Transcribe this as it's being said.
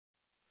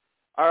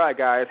All right,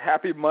 guys,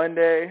 happy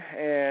Monday,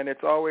 and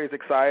it's always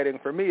exciting,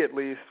 for me at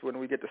least, when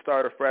we get to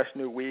start a fresh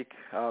new week.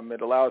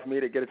 It allows me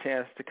to get a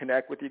chance to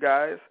connect with you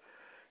guys,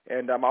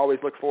 and I always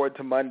look forward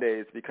to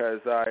Mondays because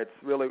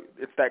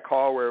it's that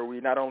call where we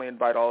not only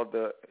invite all of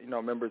the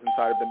members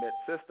inside of the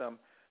MITS system,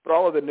 but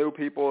all of the new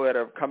people that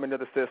have come into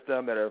the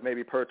system that have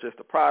maybe purchased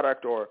a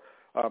product or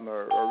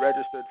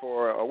registered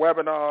for a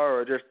webinar,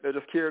 or they're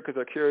just curious because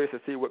they're curious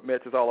to see what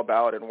MITS is all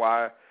about and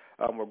why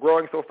we're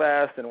growing so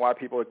fast and why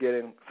people are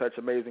getting such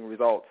amazing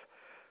results.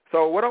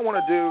 So what I want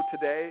to do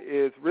today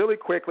is really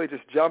quickly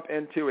just jump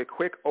into a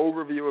quick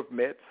overview of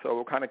MITS. So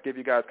we'll kind of give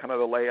you guys kind of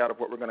the layout of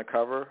what we're going to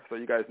cover so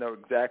you guys know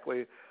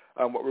exactly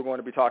what we're going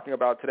to be talking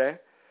about today.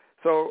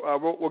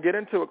 So we'll get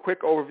into a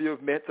quick overview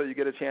of MITS so you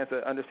get a chance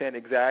to understand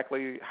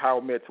exactly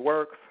how MITS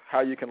works, how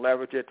you can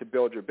leverage it to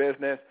build your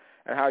business,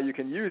 and how you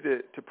can use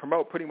it to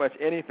promote pretty much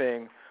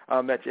anything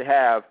that you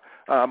have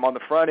on the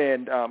front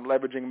end,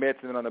 leveraging MITS,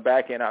 and then on the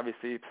back end,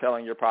 obviously,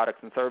 selling your products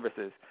and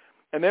services.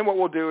 And then what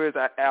we'll do is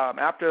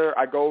after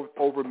I go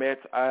over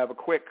MITS, I have a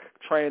quick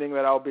training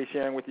that I'll be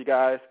sharing with you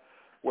guys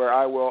where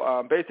I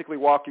will basically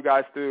walk you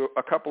guys through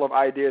a couple of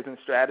ideas and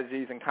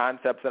strategies and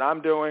concepts that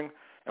I'm doing,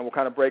 and we'll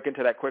kind of break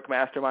into that quick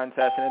mastermind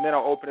session, and then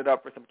I'll open it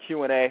up for some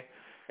Q&A,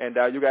 and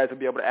you guys will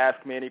be able to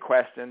ask me any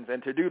questions.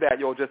 And to do that,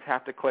 you'll just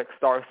have to click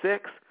 *6.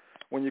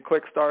 When you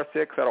click *6,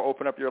 that'll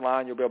open up your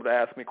line. You'll be able to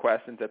ask me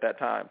questions at that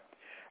time.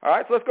 All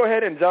right, so let's go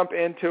ahead and jump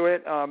into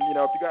it. If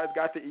you guys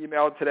got the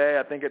email today,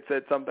 I think it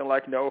said something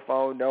like no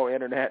phone, no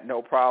internet,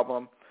 no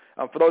problem.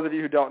 For those of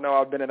you who don't know,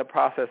 I've been in the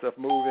process of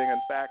moving. In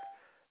fact,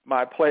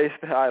 my place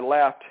that I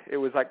left, it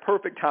was like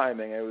perfect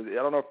timing. I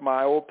don't know if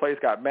my old place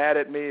got mad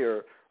at me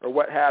or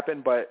what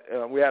happened, but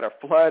we had a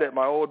flood at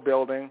my old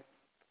building,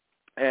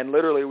 and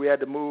literally we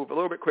had to move a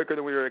little bit quicker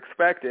than we were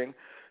expecting.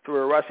 So we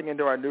were rushing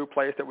into our new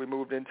place that we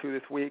moved into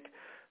this week.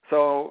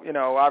 So,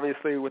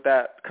 obviously with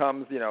that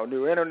comes,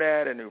 new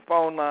internet and new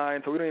phone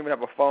line. So we don't even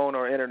have a phone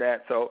or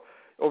internet. So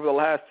over the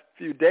last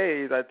few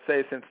days, I'd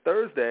say since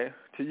Thursday,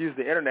 to use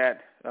the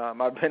internet,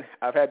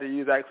 I've had to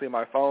use actually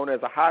my phone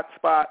as a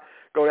hotspot,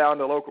 go down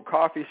to local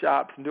coffee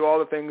shops and do all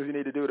the things you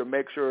need to do to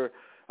make sure,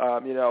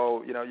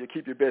 you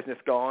keep your business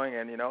going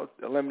and,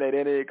 eliminate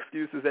any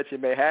excuses that you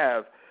may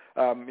have.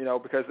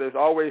 Because there's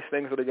always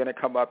things that are going to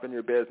come up in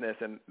your business,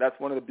 and that's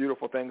one of the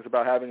beautiful things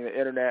about having the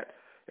internet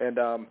and,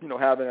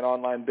 having an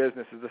online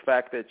business is the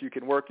fact that you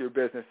can work your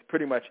business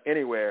pretty much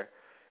anywhere.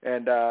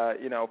 And,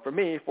 for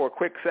me, for a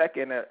quick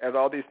second, as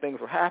all these things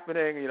were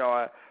happening,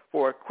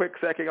 for a quick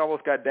second, I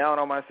almost got down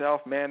on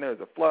myself. Man,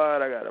 there's a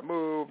flood. I got to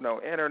move, no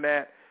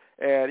internet.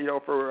 And,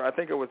 I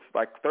think it was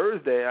like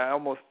Thursday, I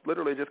almost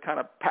literally just kind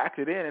of packed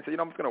it in and said,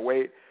 I'm just going to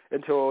wait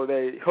until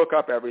they hook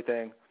up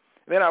everything.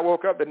 Then I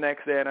woke up the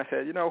next day and I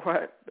said,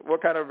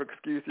 what kind of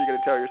excuse are you going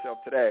to tell yourself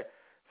today?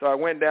 So I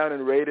went down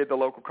and raided the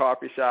local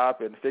coffee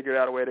shop and figured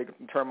out a way to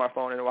turn my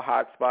phone into a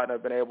hotspot, and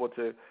I've been able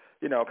to,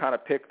 kind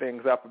of pick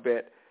things up a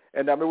bit.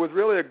 And it was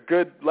really a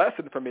good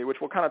lesson for me, which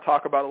we'll kind of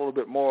talk about a little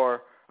bit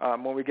more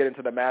when we get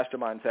into the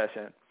mastermind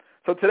session.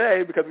 So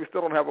today, because we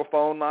still don't have a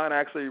phone line, I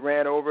actually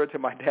ran over to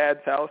my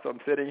dad's house. So I'm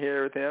sitting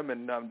here with him,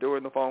 and I'm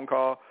doing the phone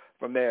call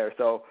from there.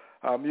 So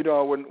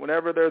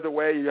whenever there's a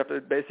way, you have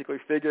to basically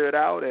figure it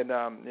out. And,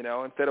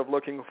 instead of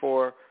looking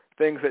for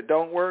things that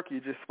don't work, you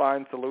just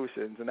find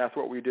solutions. And that's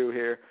what we do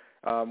here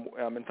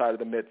inside of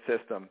the MITS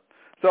system.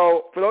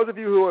 So for those of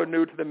you who are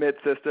new to the MITS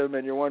system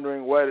and you're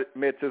wondering what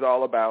MITS is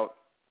all about,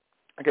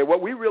 okay,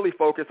 what we really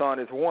focus on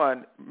is,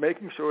 one,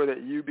 making sure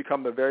that you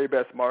become the very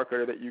best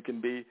marketer that you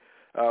can be,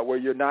 where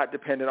you're not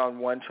dependent on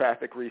one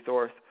traffic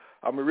resource.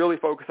 We really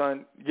focus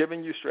on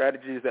giving you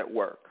strategies that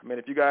work. I mean,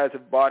 if you guys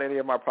have bought any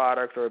of my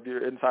products or if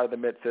you're inside the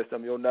MITS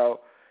system, you'll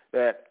know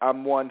that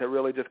I'm one to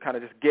really just kind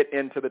of just get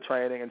into the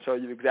training and show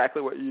you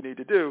exactly what you need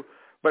to do.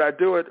 But I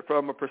do it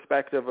from a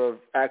perspective of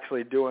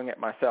actually doing it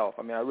myself.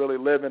 I mean, I really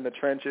live in the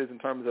trenches in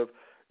terms of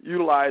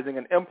utilizing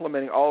and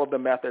implementing all of the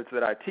methods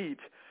that I teach.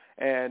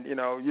 And,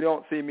 you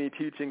don't see me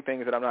teaching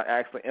things that I'm not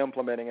actually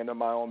implementing into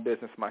my own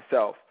business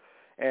myself.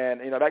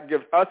 And, that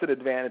gives us an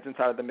advantage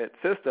inside of the MITS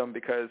system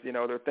because,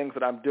 there are things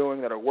that I'm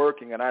doing that are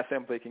working, and I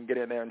simply can get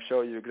in there and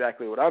show you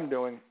exactly what I'm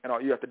doing, and all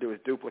you have to do is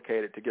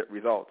duplicate it to get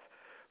results.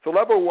 So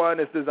level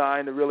 1 is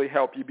designed to really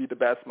help you be the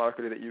best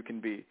marketer that you can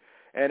be.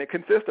 And it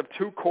consists of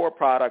 2 core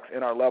products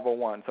in our level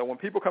 1. So when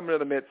people come into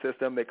the MITS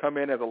system, they come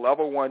in as a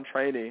level 1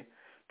 trainee,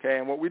 okay,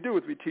 and what we do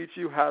is we teach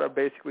you how to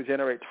basically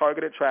generate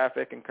targeted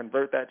traffic and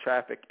convert that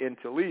traffic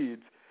into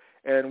leads.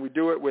 And we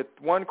do it with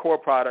one core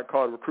product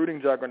called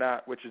Recruiting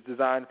Juggernaut, which is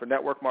designed for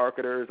network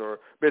marketers or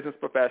business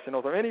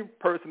professionals or any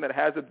person that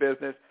has a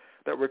business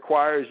that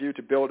requires you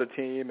to build a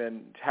team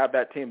and have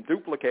that team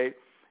duplicate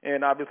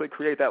and obviously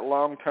create that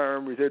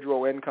long-term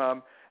residual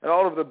income and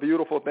all of the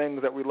beautiful things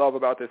that we love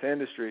about this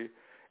industry.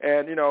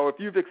 And, if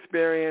you've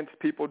experienced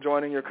people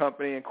joining your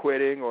company and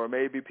quitting, or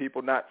maybe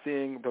people not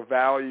seeing the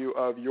value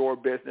of your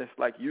business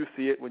like you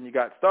see it when you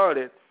got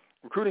started,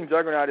 Recruiting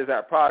Juggernaut is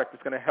that product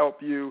that's going to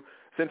help you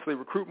essentially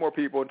recruit more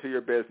people into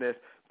your business,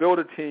 build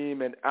a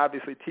team, and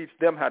obviously teach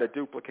them how to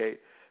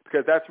duplicate,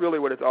 because that's really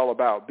what it's all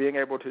about, being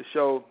able to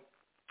show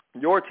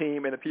your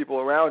team and the people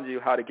around you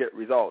how to get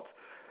results.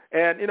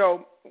 And,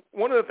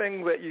 one of the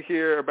things that you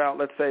hear about,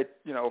 let's say,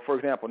 for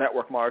example,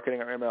 network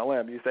marketing or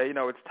MLM, you say,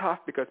 it's tough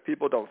because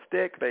people don't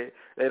stick, they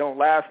don't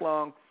last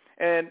long.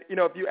 And,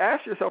 if you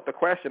ask yourself the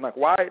question, like,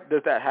 why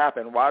does that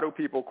happen? Why do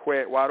people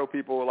quit? Why do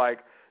people,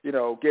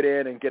 get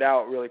in and get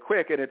out really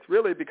quick? And it's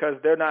really because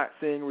they're not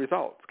seeing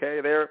results, okay?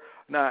 They're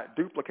not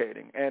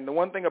duplicating. And the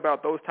one thing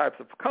about those types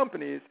of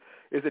companies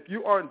is if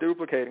you aren't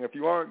duplicating, if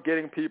you aren't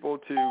getting people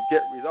to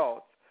get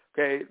results,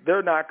 okay,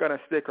 they're not going to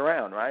stick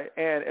around, right?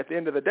 And at the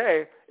end of the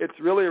day, it's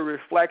really a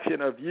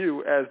reflection of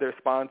you as their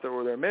sponsor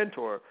or their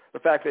mentor, the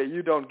fact that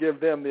you don't give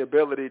them the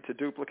ability to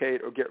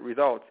duplicate or get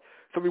results.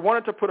 So we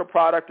wanted to put a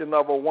product in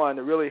level 1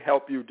 to really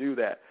help you do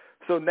that.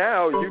 So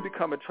now you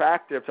become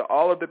attractive to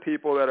all of the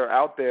people that are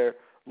out there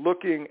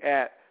looking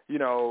at,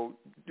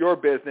 your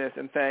business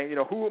and saying,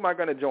 who am I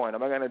going to join?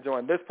 Am I going to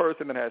join this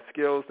person that has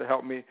skills to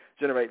help me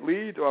generate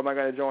leads, or am I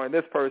going to join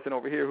this person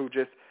over here who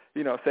just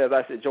says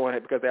I should join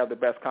it because they have the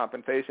best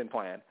compensation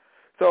plan?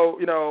 So,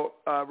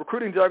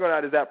 Recruiting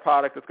Juggernaut is that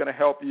product that's going to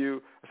help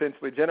you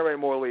essentially generate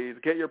more leads,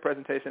 get your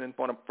presentation in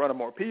front of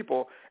more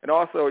people, and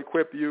also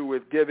equip you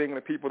with giving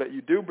the people that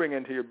you do bring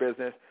into your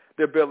business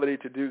the ability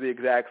to do the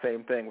exact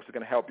same thing, which is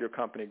going to help your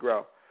company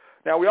grow.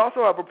 Now, we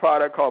also have a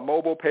product called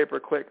Mobile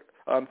Pay-Per-Click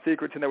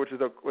Secrets in there, which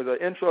was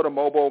an intro to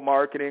mobile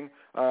marketing.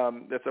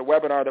 That's a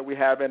webinar that we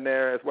have in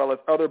there, as well as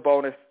other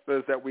bonuses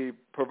that we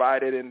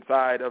provided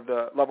inside of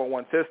the level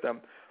 1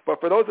 system.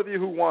 But for those of you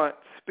who want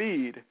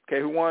speed,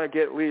 who want to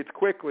get leads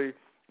quickly,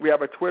 we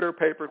have a Twitter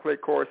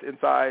pay-per-click course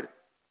inside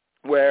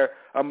where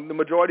the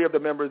majority of the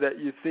members that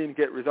you've seen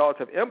get results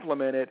have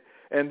implemented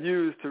and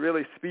used to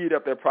really speed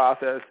up their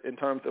process in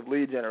terms of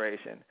lead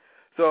generation.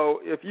 So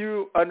if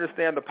you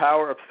understand the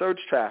power of search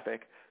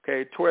traffic,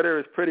 Twitter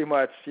is pretty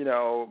much,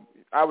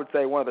 I would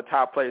say one of the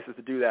top places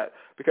to do that,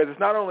 because it's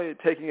not only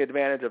taking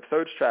advantage of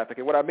search traffic,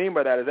 and what I mean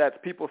by that is that's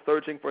people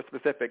searching for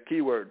specific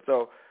keywords.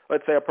 So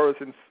let's say a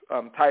person's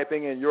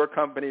typing in your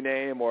company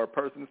name, or a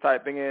person's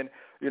typing in,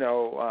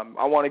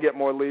 I want to get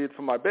more leads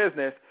from my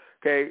business.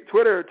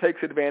 Twitter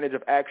takes advantage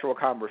of actual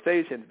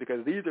conversations,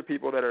 because these are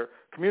people that are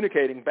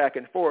communicating back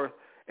and forth,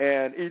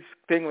 and each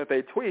thing that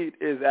they tweet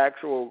is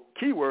actual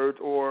keywords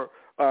or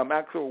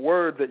actual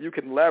words that you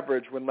can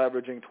leverage when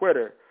leveraging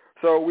Twitter.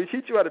 So we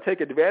teach you how to take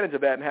advantage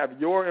of that and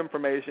have your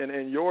information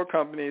and your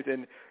companies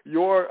and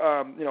your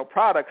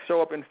products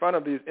show up in front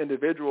of these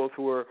individuals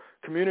who are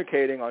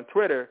communicating on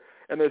Twitter.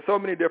 And there's so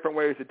many different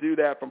ways to do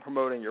that, from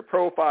promoting your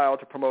profile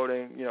to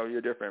promoting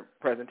your different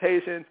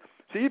presentations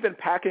to even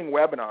packing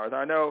webinars.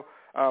 I know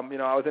I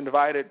was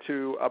invited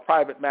to a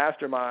private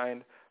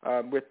mastermind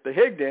with the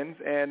Higdons,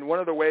 and one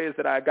of the ways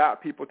that I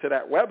got people to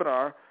that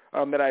webinar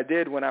that I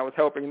did when I was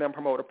helping them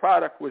promote a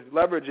product was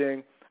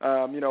leveraging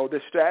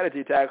this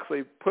strategy to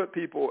actually put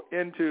people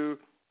into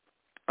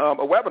a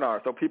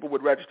webinar. So people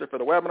would register for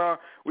the webinar.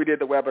 We did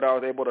the webinar. I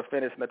was able to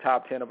finish in the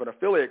top 10 of an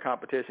affiliate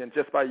competition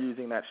just by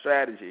using that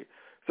strategy.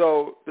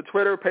 So the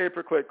Twitter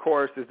pay-per-click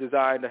course is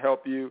designed to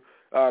help you,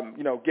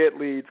 get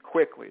leads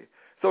quickly.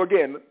 So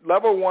again,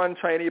 level 1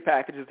 trainee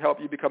packages help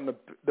you become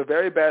the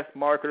very best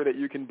marketer that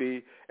you can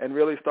be and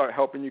really start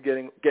helping you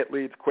get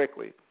leads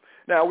quickly.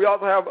 Now, we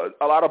also have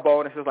a lot of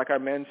bonuses, like I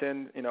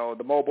mentioned,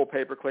 the mobile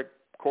pay-per-click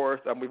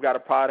course. We've got a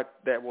product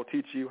that will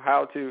teach you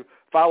how to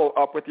follow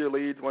up with your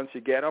leads once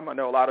you get them. I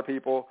know a lot of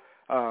people,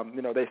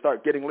 they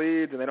start getting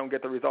leads and they don't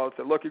get the results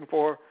they're looking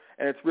for,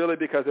 and it's really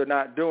because they're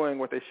not doing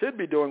what they should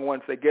be doing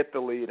once they get the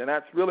lead. And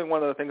that's really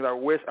one of the things I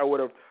wish I would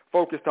have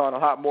focused on a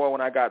lot more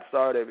when I got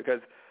started,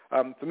 because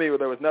to me,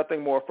 there was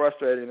nothing more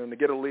frustrating than to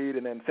get a lead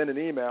and then send an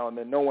email and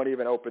then no one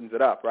even opens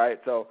it up, right?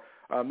 So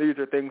these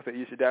are things that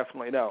you should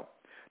definitely know.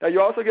 Now, you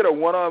also get a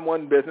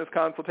one-on-one business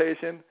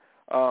consultation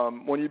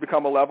when you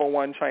become a level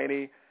 1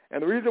 trainee.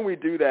 And the reason we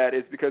do that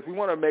is because we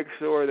want to make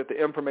sure that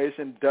the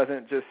information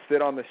doesn't just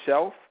sit on the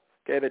shelf,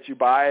 that you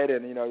buy it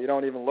and, you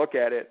don't even look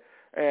at it.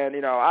 And,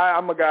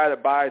 I'm a guy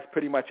that buys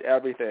pretty much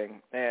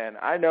everything. And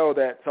I know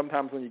that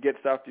sometimes when you get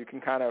stuff, you can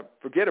kind of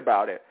forget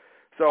about it.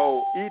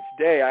 So each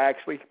day I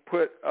actually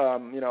put,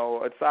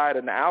 aside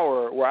an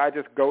hour where I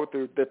just go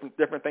through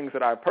different things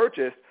that I've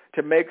purchased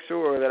to make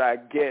sure that I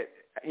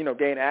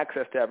gain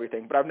access to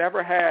everything. But I've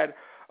never had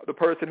the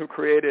person who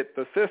created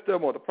the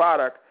system or the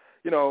product,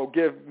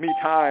 give me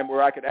time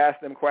where I could ask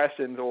them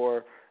questions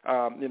or,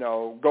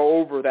 go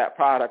over that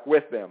product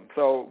with them.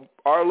 So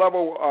our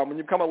level, when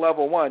you become a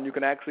level 1, you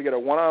can actually get a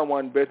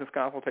one-on-one business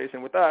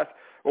consultation with us,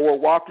 where we'll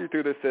walk you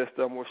through the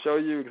system. We'll show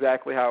you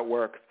exactly how it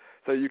works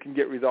so you can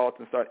get results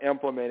and start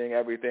implementing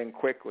everything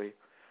quickly.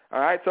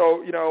 All right.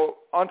 So,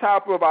 on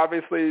top of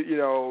obviously,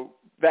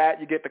 that,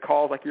 you get the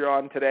calls like you're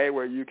on today,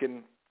 where you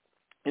can,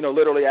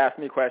 literally ask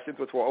me questions,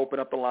 which we'll open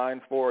up the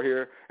lines for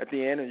here at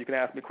the end, and you can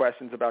ask me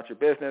questions about your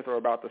business or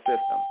about the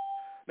system.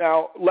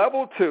 Now,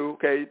 level 2,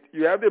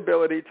 you have the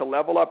ability to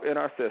level up in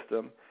our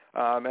system,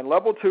 and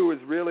level 2 is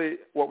really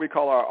what we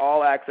call our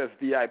all-access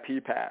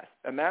VIP pass,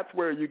 and that's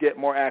where you get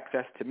more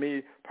access to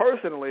me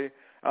personally,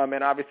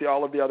 and obviously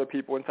all of the other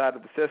people inside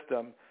of the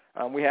system,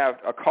 We have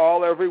a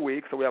call every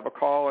week, so we have a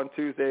call on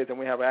Tuesdays, and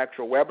we have an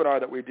actual webinar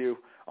that we do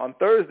on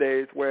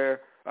Thursdays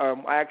where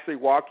I actually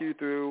walk you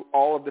through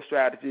all of the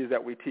strategies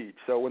that we teach.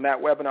 So when that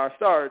webinar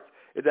starts,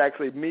 it's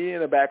actually me in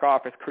the back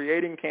office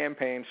creating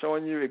campaigns,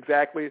 showing you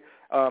exactly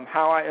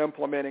how I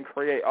implement and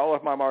create all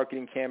of my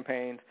marketing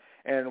campaigns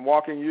and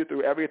walking you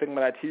through everything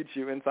that I teach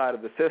you inside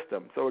of the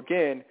system. So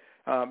again,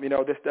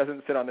 this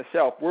doesn't sit on the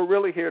shelf. We're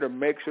really here to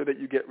make sure that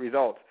you get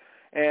results.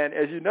 And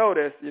as you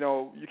notice,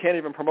 you can't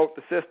even promote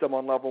the system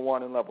on level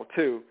 1 and level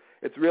 2.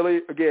 It's really,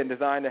 again,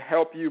 designed to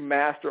help you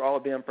master all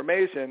of the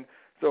information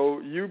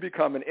so you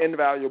become an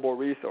invaluable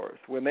resource.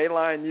 When they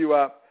line you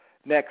up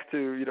next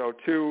to,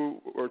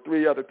 2 or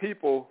 3 other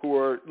people who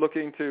are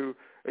looking to,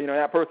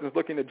 that person's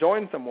looking to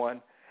join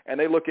someone, and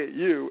they look at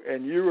you,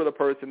 and you are the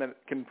person that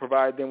can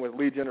provide them with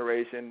lead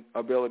generation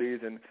abilities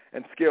and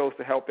skills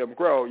to help them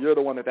grow, you're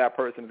the one that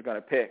person is going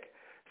to pick.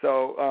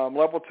 So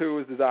level 2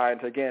 is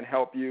designed to, again,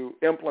 help you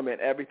implement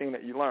everything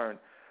that you learn.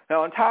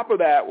 Now, on top of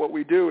that, what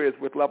we do is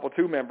with level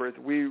 2 members,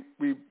 we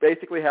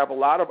basically have a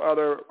lot of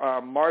other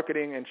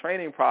marketing and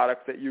training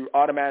products that you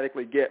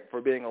automatically get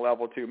for being a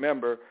level 2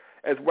 member,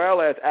 as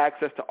well as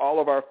access to all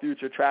of our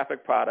future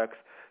traffic products.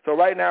 So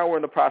right now we're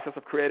in the process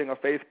of creating a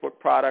Facebook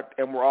product,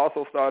 and we're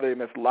also starting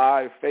this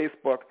live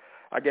Facebook,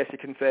 I guess you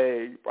can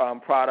say,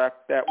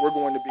 product that we're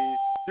going to be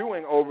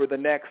doing over the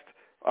next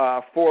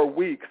 4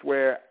 weeks,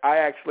 where I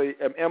actually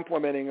am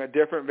implementing a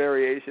different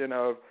variation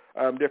of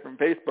different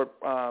Facebook,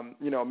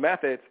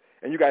 methods,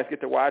 and you guys get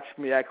to watch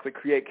me actually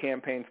create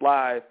campaigns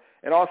live,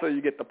 and also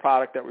you get the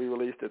product that we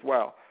released as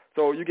well.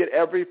 So you get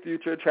every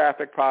future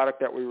traffic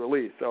product that we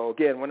release. So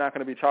again, we're not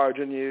going to be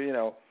charging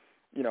you,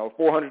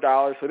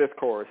 $400 for this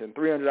course and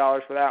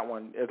 $300 for that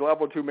one. As a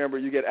level 2 member,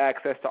 you get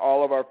access to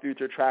all of our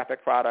future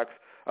traffic products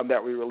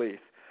that we release.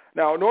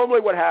 Now,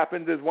 normally what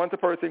happens is once a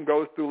person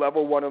goes through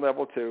level 1 and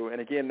level 2,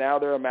 and again, now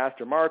they're a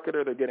master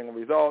marketer, they're getting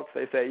results,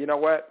 they say, you know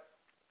what,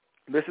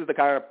 this is the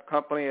kind of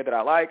company that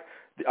I like,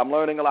 I'm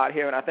learning a lot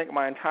here, and I think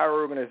my entire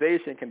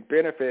organization can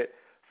benefit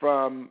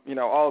from,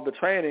 all of the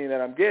training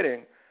that I'm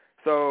getting.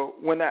 So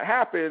when that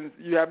happens,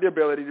 you have the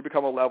ability to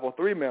become a level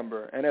 3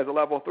 member, and as a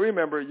level 3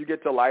 member, you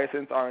get to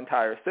license our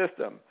entire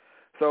system.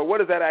 So what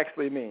does that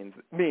actually mean?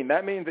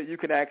 That means that you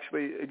can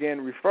actually, again,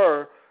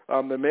 refer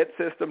the MITS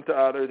system to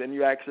others, and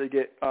you actually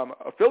get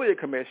affiliate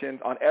commissions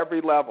on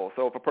every level.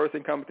 So if a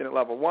person comes in at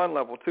level 1,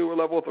 level 2, or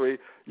level 3,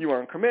 you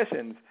earn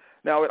commissions.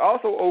 Now, it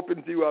also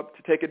opens you up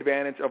to take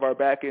advantage of our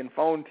back-end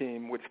phone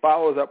team, which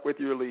follows up with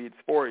your leads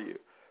for you.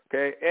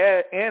 Okay,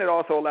 and it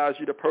also allows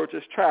you to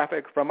purchase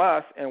traffic from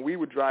us, and we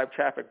would drive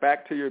traffic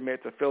back to your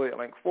MITS affiliate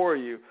link for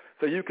you.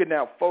 So you can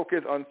now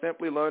focus on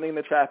simply learning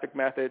the traffic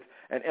methods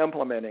and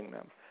implementing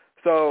them.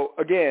 So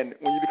again,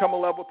 when you become a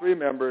level 3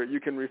 member, you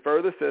can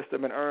refer the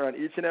system and earn on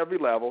each and every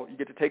level. You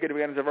get to take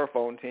advantage of our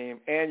phone team,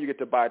 and you get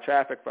to buy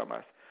traffic from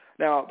us.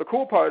 Now, the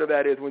cool part of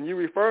that is when you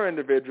refer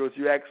individuals,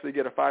 you actually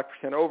get a 5%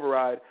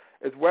 override,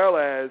 as well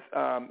as,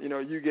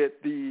 you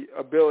get the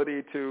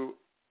ability to,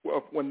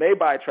 when they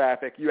buy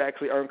traffic, you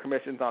actually earn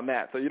commissions on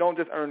that. So you don't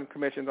just earn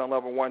commissions on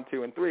level 1,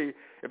 2, and 3.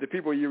 If the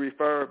people you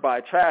refer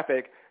buy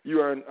traffic, you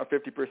earn a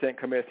 50%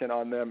 commission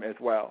on them as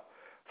well.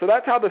 So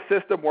that's how the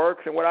system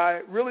works, and what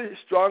I really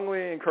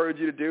strongly encourage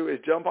you to do is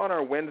jump on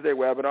our Wednesday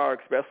webinar,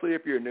 especially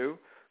if you're new.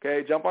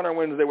 Okay, jump on our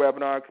Wednesday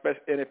webinar,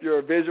 and if you're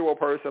a visual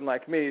person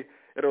like me,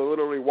 it'll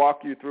literally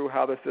walk you through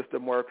how the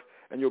system works,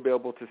 and you'll be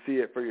able to see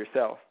it for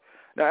yourself.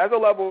 Now, as a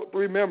level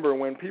 3 member,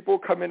 when people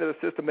come into the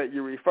system that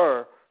you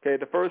refer, okay,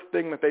 the first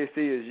thing that they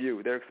see is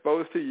you. They're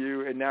exposed to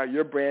you, and now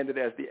you're branded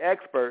as the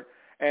expert.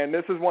 And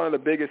this is one of the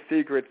biggest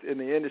secrets in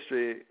the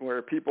industry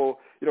where people,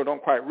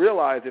 don't quite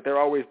realize that they're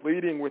always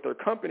leading with their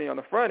company on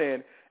the front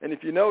end. And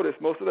if you notice,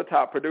 most of the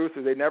top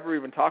producers, they never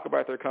even talk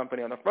about their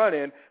company on the front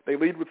end. They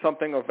lead with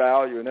something of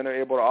value, and then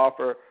they're able to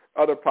offer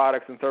other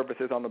products and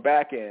services on the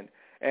back end.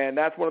 And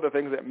that's one of the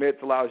things that MITS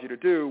allows you to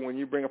do. When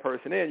you bring a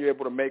person in, you're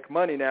able to make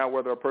money now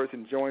whether a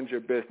person joins your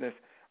business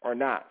or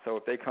not. So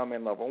if they come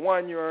in level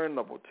 1, you earn.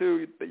 Level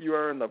 2, you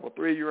earn. Level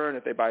 3, you earn.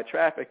 If they buy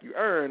traffic, you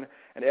earn.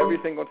 And every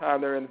single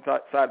time they're inside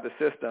the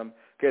system,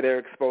 okay, they're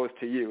exposed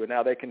to you. And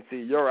now they can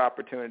see your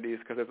opportunities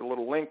because there's a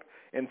little link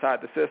inside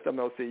the system.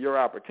 They'll see your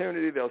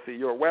opportunity. They'll see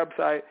your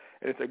website.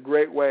 And it's a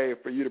great way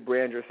for you to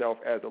brand yourself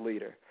as a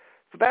leader.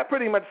 So that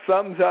pretty much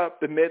sums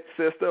up the MITS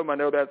system. I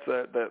know that's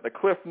the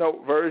Cliff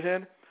Note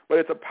version, but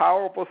it's a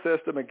powerful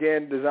system,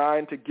 again,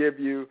 designed to give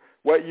you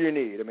what you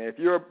need. I mean, if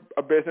you're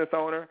a business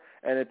owner,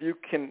 and if you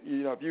can,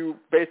 if you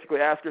basically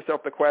ask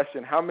yourself the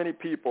question, how many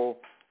people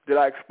did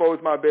I expose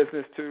my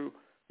business to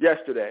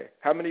yesterday?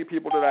 How many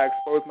people did I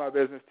expose my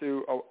business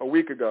to a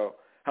week ago?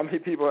 How many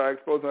people did I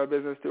expose my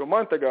business to a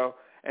month ago?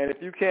 And if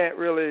you can't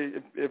really,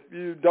 if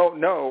you don't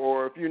know,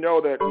 or if you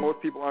know that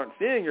most people aren't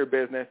seeing your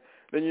business,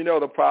 then you know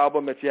the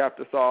problem that you have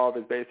to solve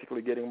is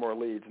basically getting more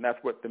leads, and that's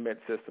what the MITS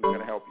system is going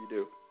to help you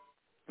do.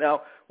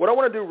 Now, what I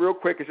want to do real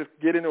quick is just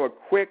get into a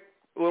quick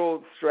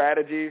little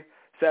strategy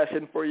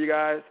session for you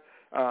guys.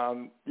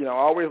 I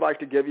always like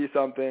to give you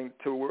something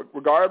to,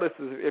 regardless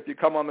of if you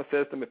come on the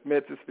system, if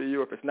MITS is for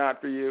you, if it's not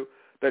for you,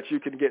 that you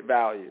can get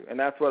value. And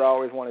that's what I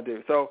always want to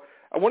do. So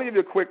I want to give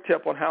you a quick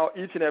tip on how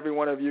each and every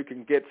one of you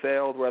can get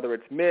sales, whether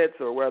it's MITS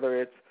or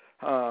whether it's,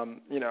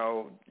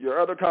 your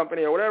other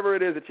company or whatever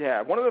it is that you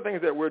have. One of the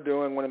things that we're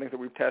doing, one of the things that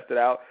we've tested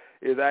out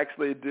is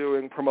actually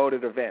doing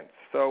promoted events.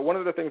 So one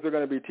of the things we're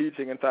going to be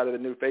teaching inside of the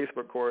new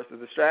Facebook course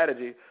is a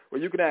strategy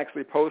where you can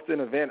actually post an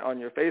event on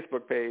your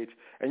Facebook page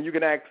and you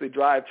can actually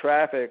drive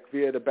traffic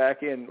via the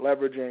back end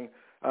leveraging,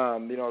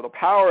 the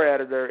power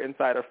editor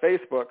inside of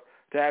Facebook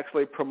to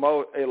actually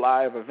promote a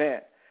live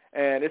event.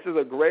 And this is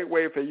a great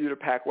way for you to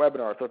pack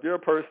webinars. So if you're a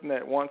person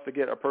that wants to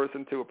get a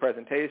person to a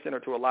presentation or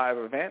to a live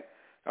event,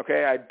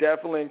 okay, I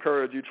definitely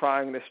encourage you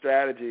trying this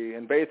strategy.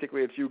 And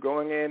basically it's you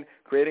going in,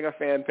 creating a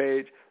fan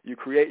page, you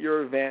create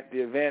your event. The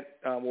event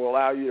will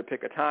allow you to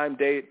pick a time,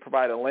 date,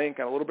 provide a link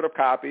and a little bit of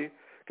copy.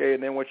 Okay,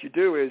 and then what you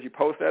do is you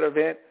post that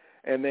event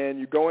and then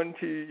you go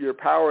into your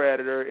power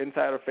editor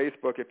inside of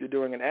Facebook if you're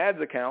doing an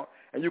ads account,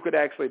 and you could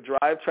actually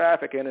drive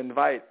traffic and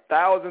invite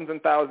thousands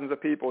and thousands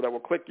of people that will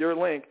click your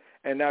link,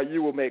 and now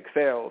you will make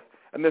sales.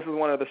 And this is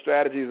one of the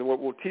strategies of what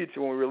we'll teach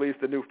you when we release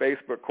the new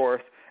Facebook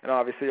course, and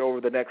obviously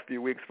over the next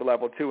few weeks for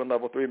Level 2 and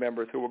Level 3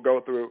 members who will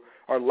go through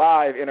our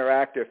live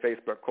interactive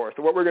Facebook course.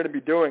 So what we're going to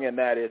be doing in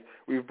that is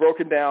we've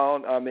broken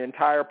down the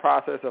entire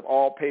process of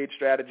all paid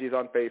strategies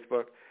on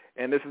Facebook,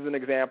 and this is an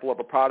example of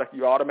a product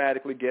you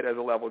automatically get as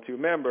a Level 2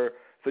 member.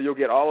 So you'll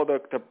get all of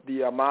the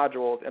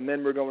modules, and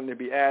then we're going to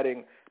be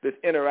adding this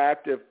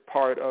interactive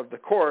part of the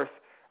course,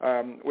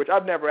 which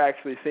I've never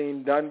actually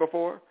seen done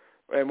before.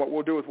 And what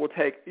we'll do is we'll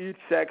take each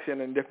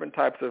section and different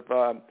types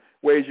of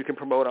ways you can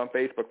promote on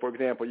Facebook. For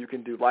example, you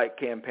can do like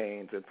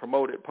campaigns and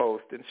promoted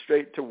posts and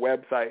straight to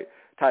website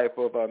type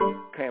of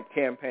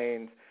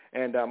campaigns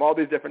and all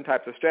these different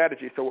types of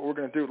strategies. So what we're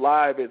going to do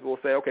live is we'll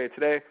say, okay,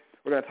 today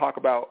we're going to talk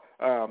about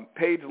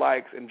page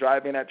likes and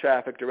driving that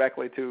traffic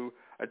directly to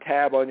a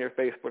tab on your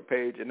Facebook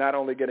page and not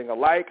only getting a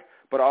like,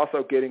 but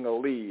also getting a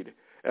lead.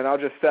 And I'll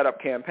just set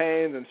up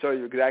campaigns and show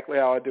you exactly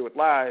how I do it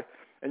live.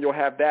 And you'll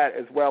have that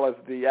as well as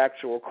the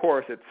actual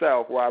course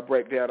itself where I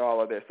break down all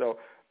of this. So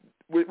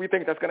we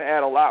think that's going to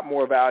add a lot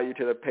more value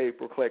to the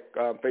pay-per-click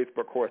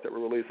Facebook course that we're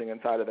releasing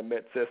inside of the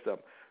MITS system.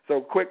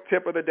 So quick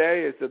tip of the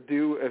day is to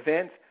do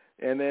events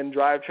and then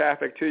drive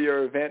traffic to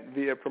your event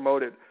via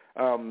promoted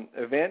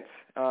events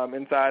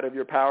inside of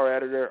your Power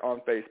Editor on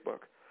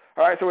Facebook.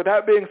 All right, so with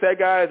that being said,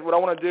 guys, what I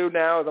want to do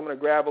now is I'm going to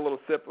grab a little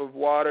sip of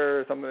water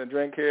or something to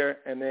drink here.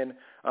 And then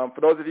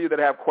for those of you that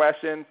have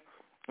questions,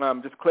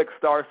 just click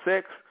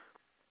 *6.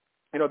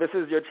 This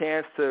is your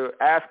chance to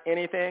ask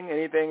anything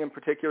in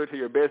particular to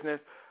your business.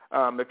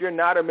 If you're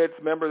not a MITS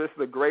member, this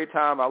is a great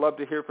time. I'd love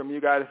to hear from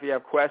you guys if you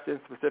have questions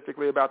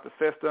specifically about the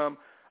system,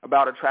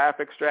 about a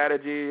traffic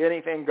strategy.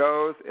 Anything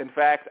goes. In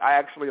fact, I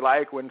actually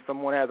like when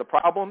someone has a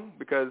problem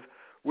because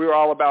we're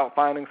all about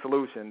finding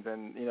solutions.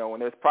 And, when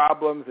there's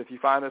problems, if you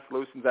find the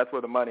solutions, that's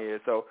where the money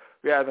is. So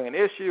if you're having an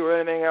issue or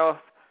anything else,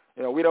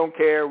 we don't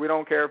care.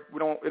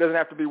 It doesn't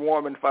have to be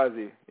warm and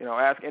fuzzy.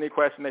 Ask any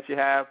question that you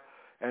have.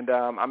 And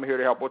I'm here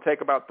to help. We'll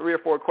take about 3 or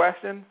 4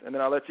 questions, and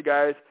then I'll let you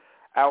guys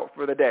out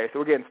for the day.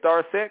 So again,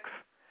 *6,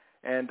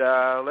 and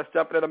let's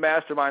jump into the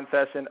mastermind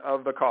session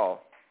of the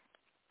call.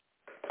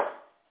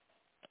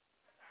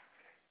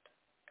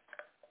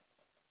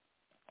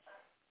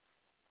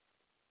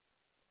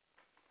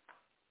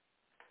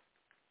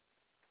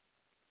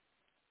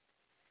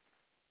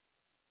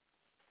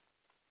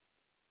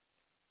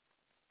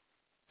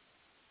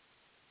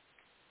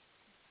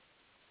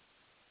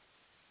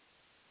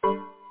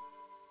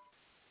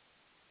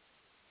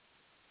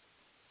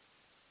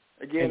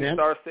 Again, hey,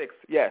 *6.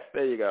 Yes,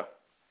 there you go.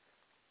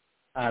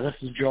 This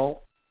is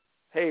Joel.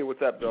 Hey,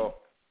 what's up, Joel?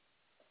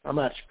 Not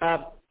much.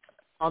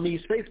 On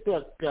these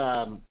Facebook,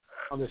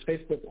 on this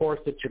Facebook course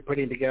that you're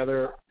putting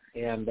together,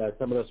 and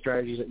some of those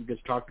strategies that you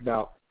just talked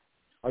about,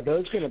 are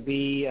those going to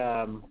be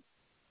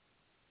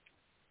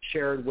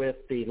shared with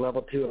the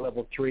Level 2 and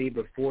Level 3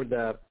 before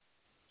the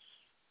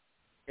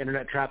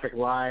Internet Traffic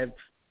Live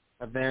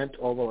event,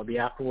 or will it be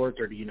afterwards,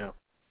 or do you know?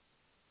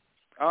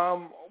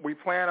 We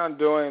plan on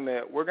doing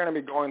that. We're going to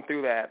be going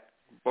through that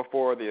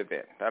before the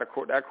event. That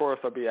course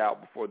will be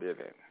out before the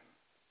event.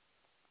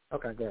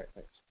 Okay, great.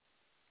 Thanks.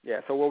 Yeah,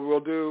 so what we'll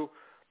do,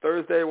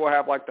 Thursday we'll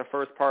have like the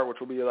first part, which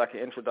will be like an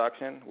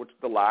introduction, which is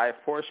the live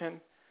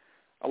portion.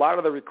 A lot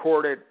of the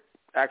recorded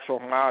actual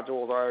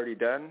modules are already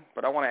done,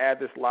 but I want to add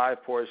this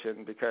live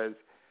portion because,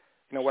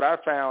 what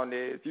I've found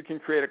is you can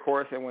create a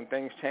course, and when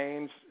things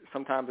change,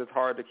 sometimes it's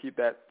hard to keep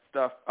that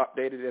stuff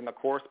updated in the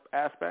course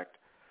aspect.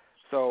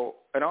 So,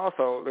 and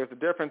also, there's a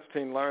difference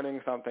between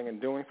learning something and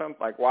doing something,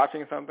 like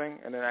watching something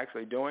and then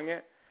actually doing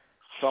it.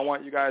 So I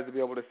want you guys to be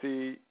able to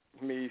see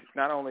me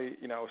not only,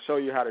 show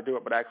you how to do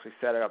it, but actually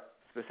set up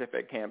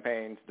specific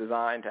campaigns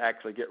designed to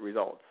actually get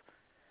results.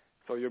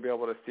 So you'll be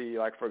able to see,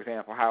 like, for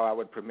example, how I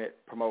would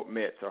promote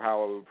MITS or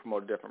how I would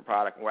promote a different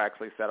product, and we'll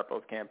actually set up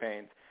those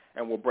campaigns.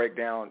 And we'll break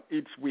down,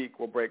 each week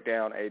we'll break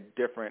down a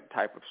different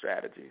type of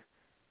strategy.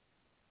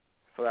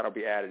 So that'll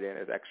be added in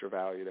as extra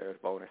value there, as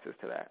bonuses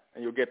to that.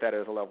 And you'll get that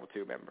as a Level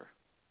 2 member.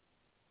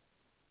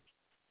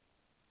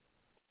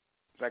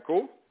 Is that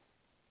cool?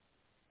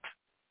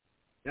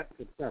 Yep,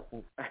 good stuff.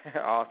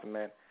 Awesome,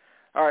 man.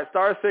 All right,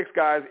 star 6,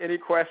 guys. Any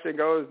question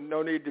goes.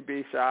 No need to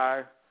be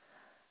shy.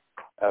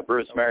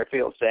 Bruce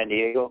Merrifield, San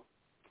Diego.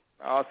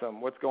 Awesome.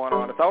 What's going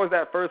on? It's always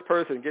that first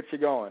person gets you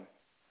going.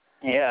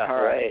 Yeah,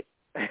 all right.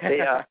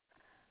 Yeah.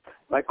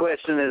 My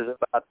question is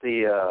about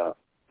the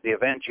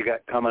event you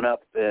got coming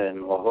up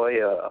in La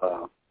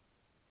Jolla.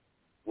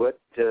 What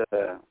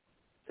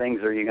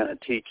things are you going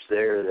to teach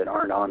there that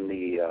aren't on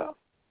the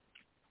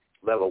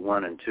level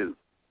 1 and 2?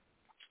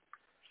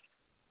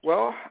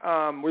 Well,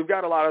 we've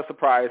got a lot of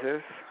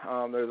surprises.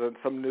 There's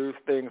some new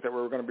things that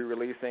we're going to be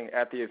releasing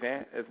at the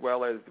event, as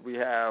well as we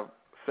have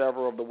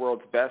several of the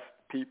world's best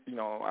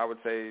people, I would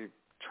say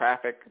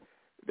traffic.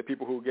 The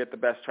people who get the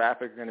best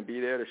traffic are going to be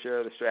there to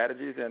share the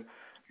strategies. And,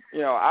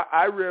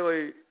 I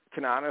really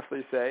can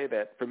honestly say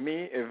that for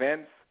me,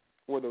 events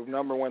were the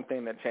number one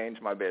thing that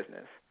changed my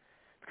business.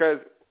 Because,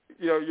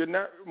 you're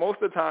not,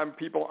 most of the time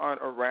people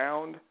aren't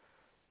around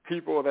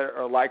people that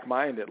are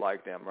like-minded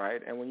like them,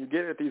 right? And when you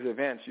get at these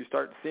events, you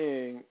start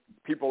seeing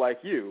people like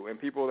you and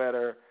people that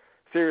are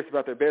serious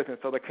about their business.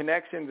 So the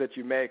connections that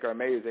you make are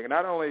amazing. And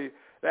not only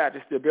that,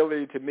 just the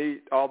ability to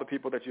meet all the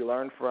people that you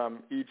learn from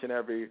each and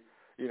every,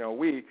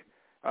 week.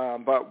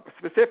 But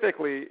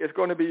specifically, it's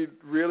going to be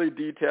really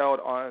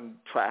detailed on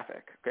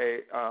traffic,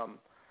 okay?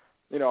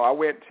 I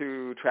went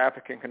to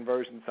Traffic and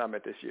Conversion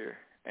Summit this year,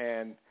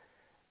 and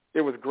it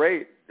was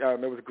great.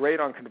 It was great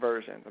on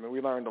conversions. I mean, we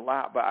learned a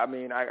lot, but I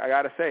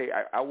got to say,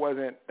 I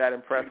wasn't that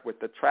impressed with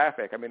the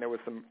traffic. I mean, there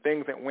was some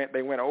things that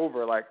they went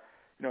over, like,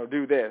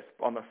 do this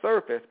on the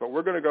surface, but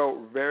we're going to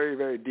go very,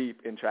 very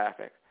deep in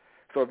traffic.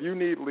 So if you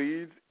need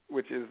leads,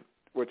 which is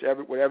what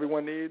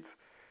everyone needs,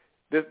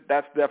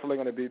 that's definitely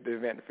going to be the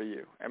event for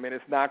you. I mean,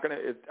 it's not going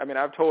to.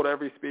 I've told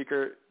every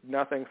speaker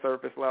nothing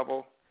surface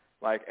level.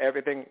 Like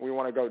everything, we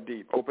want to go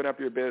deep. Open up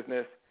your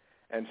business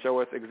and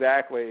show us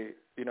exactly,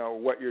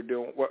 what you're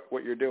doing,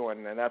 what you're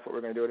doing, and that's what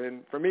we're going to do.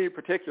 And for me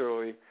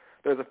particularly,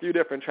 there's a few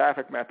different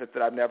traffic methods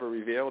that I've never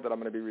revealed that I'm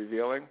going to be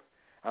revealing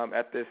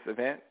at this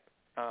event.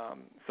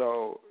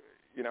 So,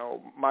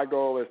 my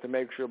goal is to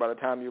make sure by the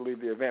time you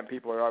leave the event,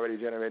 people are already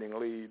generating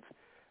leads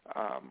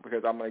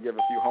because I'm going to give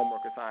a few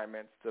homework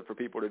assignments for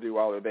people to do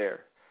while they're there.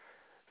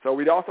 So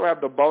we'd also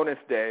have the bonus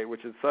day,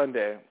 which is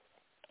Sunday,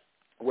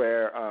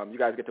 where you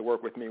guys get to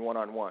work with me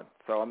one-on-one.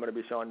 So I'm going to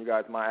be showing you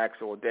guys my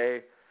actual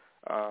day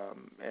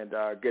and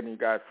getting you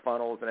guys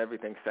funnels and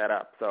everything set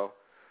up. So,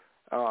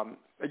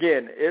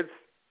 again,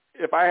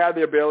 if I had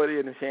the ability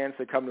and the chance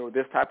to come to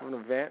this type of an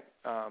event,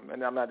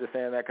 and I'm not just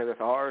saying that because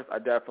it's ours, I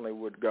definitely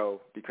would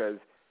go because,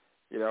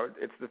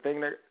 it's the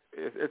thing that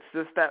it's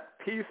just that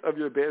piece of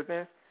your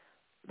business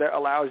that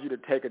allows you to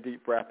take a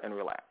deep breath and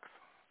relax.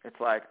 It's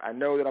like I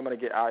know that I'm going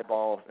to get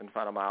eyeballs in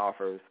front of my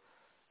offers.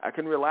 I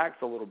can relax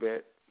a little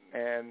bit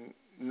and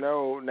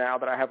know now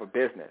that I have a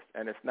business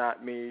and it's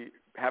not me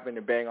having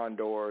to bang on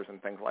doors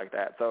and things like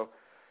that. So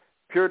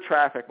pure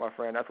traffic, my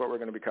friend, that's what we're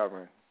going to be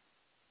covering.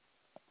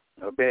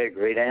 Okay,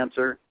 great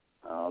answer.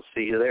 I'll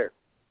see you there.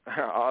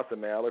 Awesome,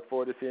 man. I look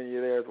forward to seeing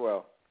you there as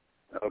well.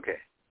 Okay,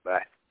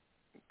 bye.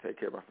 Take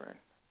care, my friend.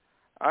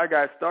 All right,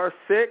 guys, star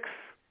 6.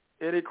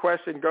 Any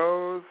question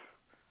goes.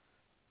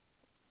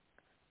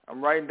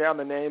 I'm writing down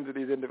the names of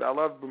these individuals.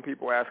 I love when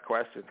people ask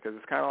questions because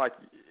it's kind of like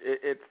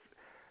it's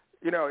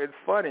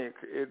funny.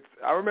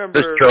 I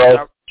remember. This is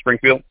Charles,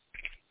 Springfield.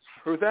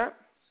 Who's that?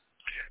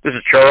 This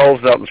is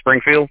Charles out in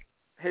Springfield.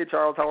 Hey,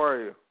 Charles, how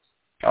are you?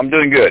 I'm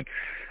doing good.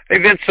 Hey,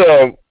 Vince,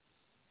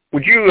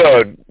 would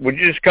you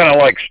just kind of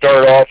like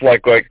start off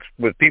like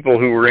with people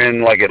who were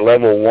in like at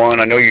level 1?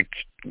 I know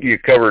you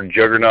covered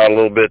Juggernaut a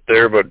little bit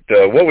there, but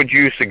what would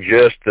you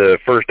suggest the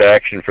first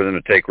action for them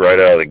to take right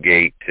out of the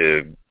gate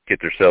to get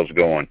themselves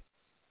going?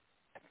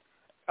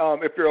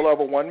 If you're a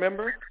level 1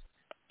 member?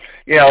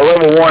 Yeah,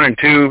 level 1 and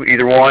 2,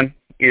 either one.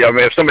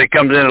 If somebody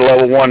comes in at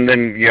level 1,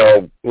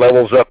 then,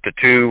 levels up to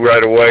 2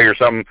 right away or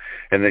something,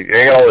 and they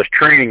got all this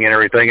training and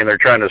everything, and they're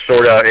trying to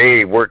sort out,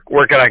 hey, where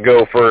can I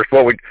go first?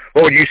 What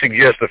would you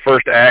suggest the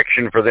first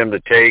action for them to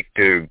take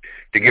to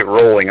get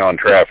rolling on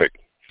traffic?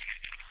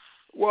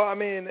 Well,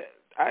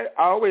 I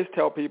always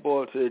tell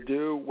people to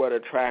do what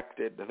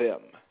attracted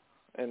them,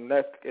 and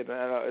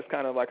it's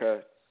kind of like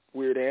a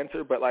weird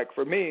answer, but like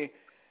for me,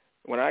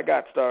 when I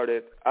got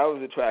started, I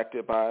was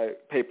attracted by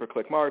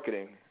pay-per-click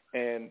marketing,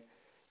 and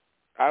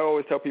I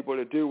always tell people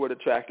to do what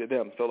attracted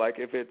them. So, like,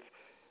 if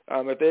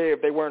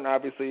they weren't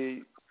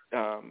obviously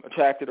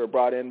attracted or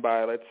brought in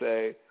by, let's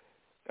say,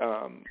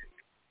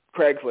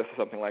 Craigslist or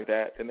something like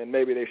that, and then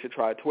maybe they should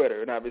try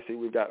Twitter. And obviously,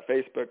 we've got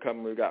Facebook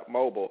coming, we've got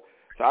mobile.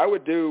 So I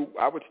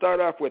would start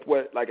off with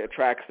what like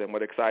attracts them,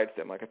 what excites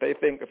them. Like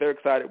if they're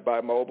excited by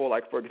mobile,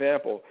 like for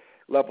example,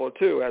 level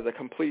 2 has a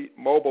complete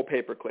mobile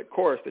pay-per-click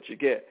course that you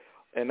get,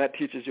 and that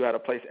teaches you how to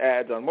place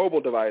ads on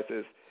mobile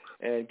devices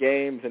and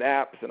games and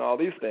apps and all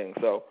these things.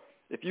 So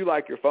if you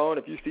like your phone,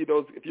 if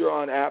you're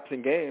on apps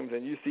and games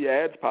and you see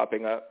ads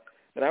popping up,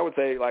 then I would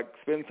say like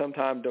spend some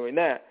time doing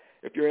that.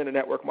 If you're in a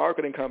network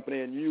marketing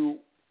company and you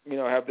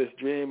have this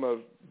dream of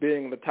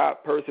being the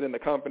top person in the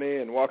company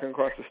and walking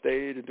across the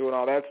stage and doing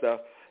all that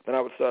stuff, then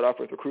I would start off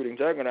with Recruiting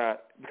Juggernaut,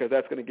 because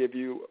that's going to give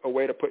you a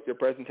way to put your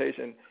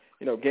presentation,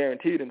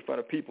 guaranteed in front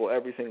of people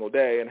every single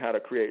day, and how to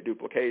create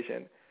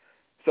duplication.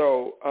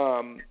 So,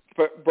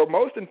 but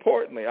most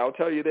importantly, I'll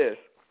tell you this.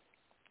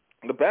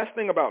 The best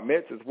thing about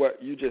MITS is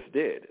what you just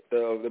did,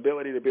 the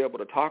ability to be able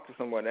to talk to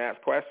someone and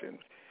ask questions.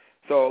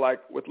 So, like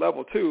with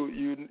level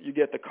 2, you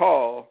get the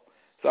call.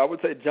 So I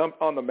would say jump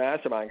on the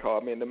Mastermind call.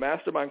 I mean, the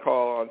Mastermind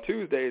call on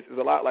Tuesdays is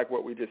a lot like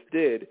what we just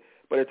did,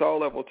 but it's all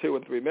level 2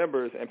 and 3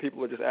 members, and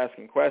people are just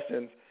asking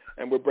questions,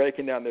 and we're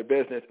breaking down their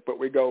business, but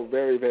we go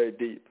very, very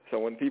deep. So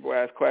when people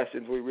ask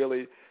questions, we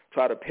really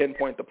try to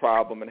pinpoint the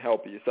problem and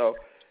help you. So,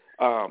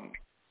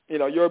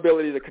 your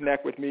ability to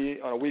connect with me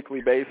on a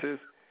weekly basis,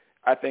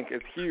 I think,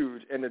 is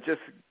huge, and to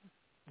just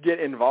get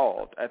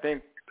involved. I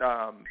think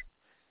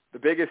the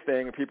biggest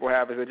thing people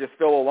have is they just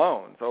feel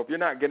alone. So if you're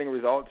not getting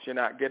results, you're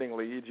not getting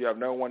leads, you have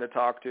no one to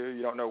talk to,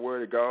 you don't know where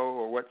to go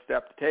or what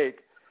step to take,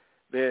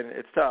 then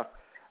it's tough.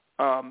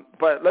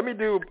 But let me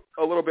do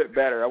a little bit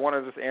better. I want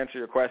to just answer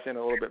your question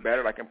a little bit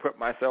better. I can put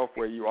myself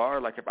where you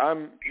are. Like if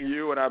I'm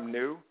you and I'm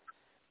new,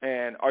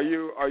 and are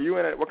you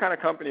in what kind of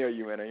company are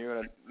you in? Are you in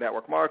a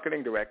network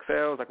marketing, direct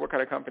sales? Like what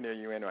kind of company are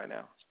you in right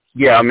now?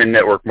 Yeah, I'm in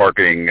network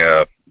marketing,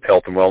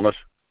 health and wellness.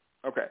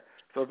 Okay.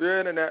 So if you're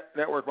in a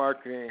network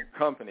marketing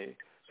company,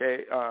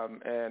 okay,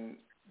 and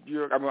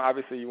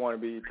obviously you want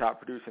to be top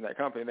producer in that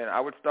company, then I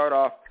would start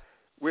off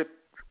with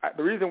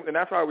the reason, and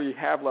that's why we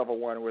have level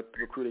 1 with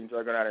Recruiting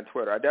Juggernaut and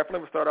Twitter. I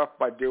definitely would start off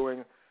by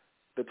doing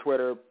the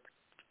Twitter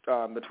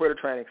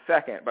training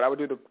second, but I would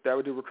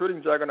do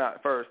Recruiting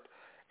Juggernaut first,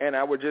 and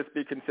I would just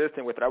be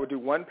consistent with it. I would do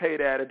one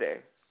paid ad a day,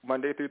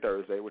 Monday through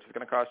Thursday, which is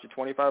going to cost you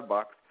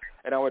 $25,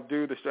 and I would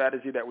do the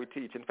strategy that we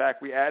teach. In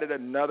fact, we added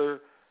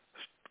another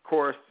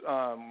course.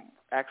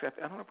 Actually,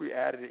 I don't know if we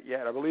added it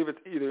yet. I believe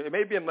it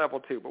may be in level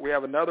 2, but we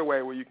have another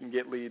way where you can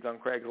get leads on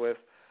Craigslist.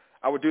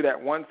 I would do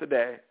that once a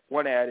day,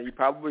 one ad, and you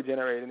probably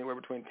generate anywhere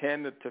between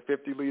 10 to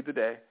 50 leads a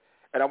day.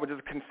 And I would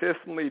just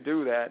consistently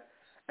do that.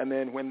 And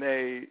then when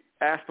they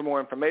ask for more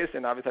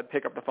information, obviously I'd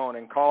pick up the phone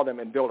and call them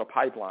and build a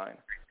pipeline.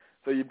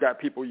 So you've got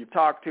people you've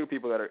talked to,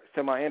 people that are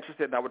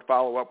semi-interested, and I would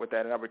follow up with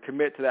that, and I would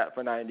commit to that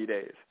for 90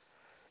 days.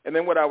 And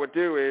then what I would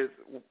do is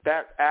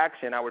that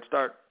action, I would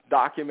start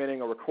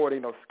documenting or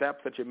recording those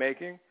steps that you're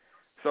making.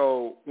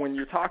 So when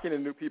you're talking to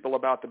new people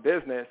about the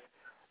business,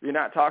 you're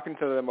not talking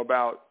to them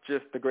about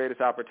just the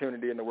greatest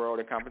opportunity in the world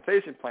and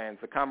compensation plans.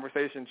 The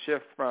conversation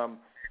shifts from,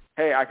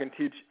 hey,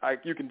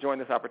 you can join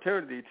this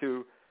opportunity,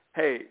 to,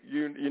 hey,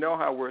 you know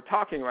how we're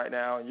talking right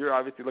now, and you're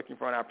obviously looking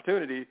for an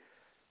opportunity.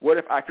 What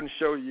if I can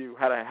show you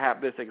how to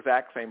have this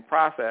exact same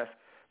process,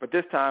 but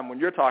this time when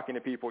you're talking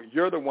to people,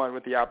 you're the one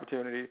with the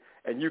opportunity,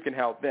 and you can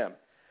help them.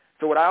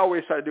 So what I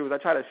always try to do is I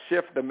try to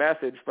shift the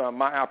message from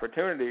my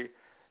opportunity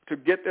to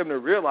get them to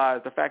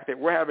realize the fact that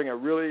we're having a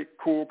really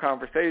cool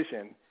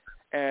conversation.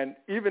 And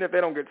even if they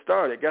don't get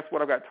started, guess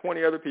what? I've got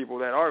 20 other people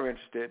that are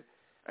interested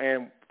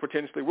and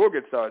potentially will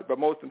get started. But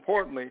most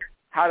importantly,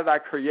 how did I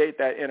create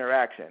that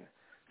interaction?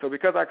 So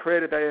because I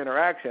created that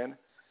interaction,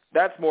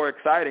 that's more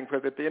exciting,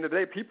 because at the end of the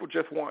day, people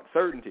just want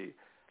certainty.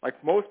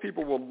 Like most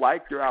people will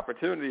like your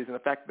opportunities and the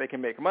fact that they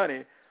can make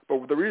money,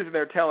 but the reason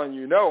they're telling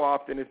you no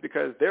often is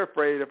because they're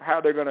afraid of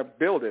how they're going to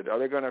build it. Are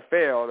they going to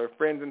fail? Their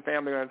friends and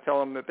family are going to tell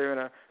them that they're in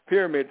a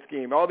pyramid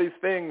scheme. All these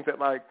things that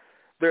like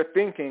they're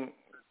thinking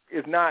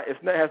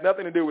has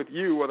nothing to do with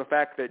you or the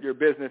fact that your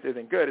business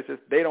isn't good. It's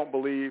just they don't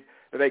believe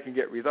that they can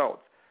get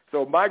results.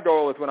 So my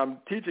goal is when I'm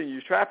teaching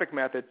you traffic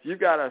methods,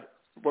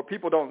 what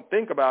people don't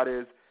think about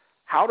is,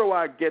 how do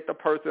I get the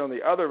person on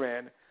the other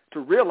end to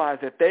realize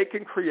that they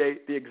can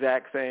create the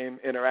exact same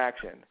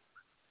interaction?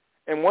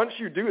 And once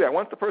you do that,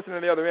 once the person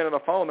on the other end of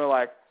the phone, they're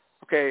like,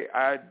 okay,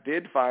 I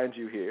did find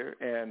you here,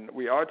 and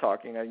we are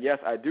talking, and yes,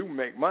 I do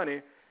make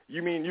money.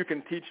 You mean you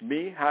can teach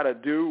me how to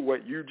do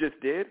what you just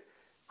did?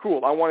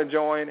 Cool, I want to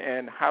join,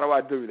 and how do I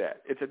do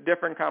that? It's a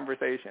different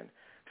conversation.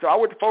 So I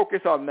would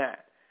focus on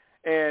that.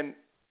 And,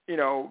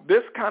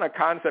 this kind of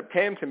concept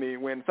came to me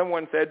when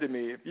someone said to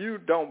me, if you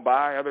don't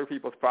buy other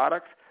people's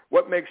products,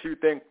 what makes you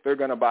think they're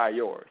going to buy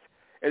yours?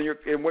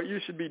 And what you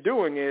should be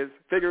doing is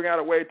figuring out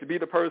a way to be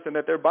the person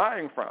that they're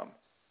buying from.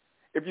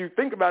 If you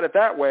think about it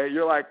that way,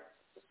 you're like,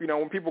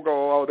 when people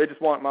go, oh, they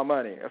just want my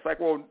money. It's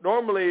like, well,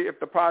 normally if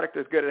the product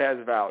is good, it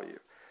has value.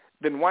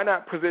 Then why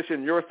not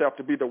position yourself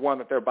to be the one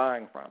that they're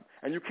buying from?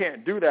 And you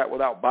can't do that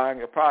without buying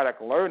the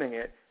product, learning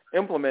it,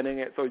 implementing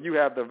it, so you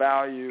have the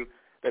value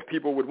that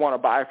people would want to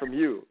buy from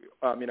you.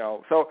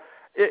 So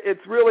it's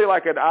really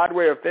like an odd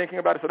way of thinking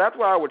about it. So that's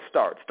where I would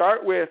start.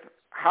 Start with,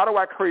 how do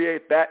I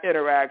create that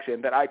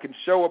interaction that I can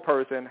show a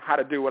person how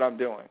to do what I'm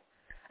doing?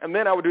 And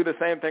then I would do the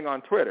same thing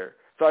on Twitter.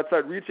 So I'd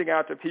start reaching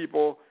out to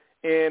people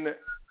in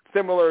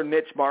similar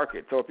niche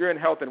markets. So if you're in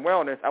health and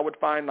wellness, I would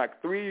find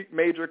like 3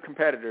 major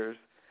competitors,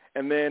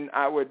 and then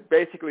I would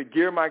basically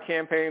gear my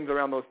campaigns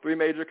around those 3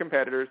 major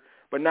competitors,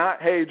 but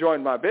not, hey,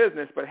 join my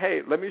business, but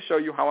hey, let me show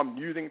you how I'm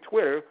using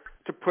Twitter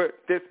to put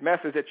this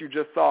message that you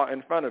just saw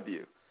in front of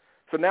you.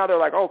 So now they're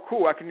like, oh,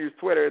 cool, I can use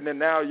Twitter. And then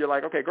now you're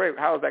like, okay, great,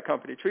 how is that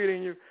company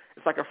treating you?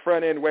 It's like a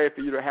front-end way for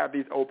you to have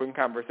these open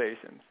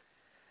conversations.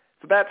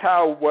 So that's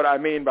what I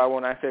mean by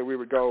when I say we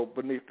would go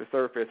beneath the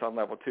surface on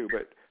level 2.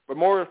 But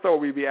more so,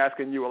 we'd be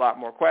asking you a lot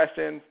more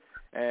questions,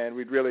 and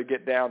we'd really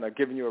get down to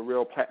giving you a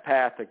real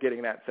path to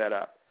getting that set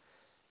up.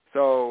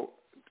 So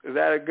is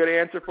that a good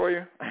answer for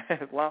you?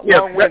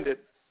 Long-winded.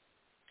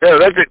 Yeah,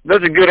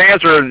 that's a good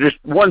answer. Just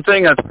one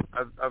thing,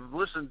 I've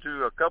listened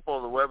to a couple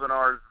of the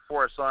webinars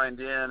before I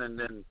signed in,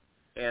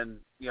 and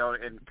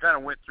kind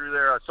of went through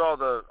there. I saw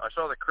the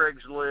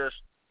Craigslist.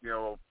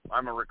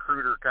 I'm a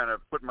recruiter, kind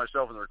of putting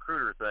myself in the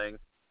recruiter thing.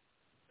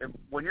 And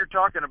when you're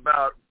talking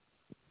about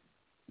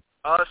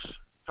us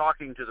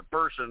talking to the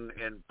person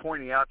and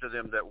pointing out to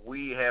them that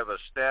we have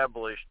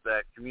established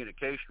that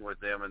communication with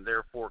them, and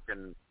therefore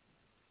can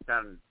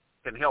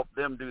help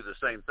them do the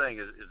same thing,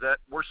 is that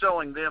we're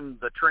selling them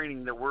the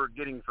training that we're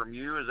getting from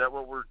you? Is that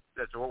what we're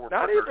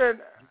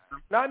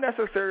not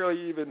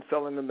necessarily even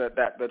selling them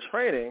the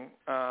training.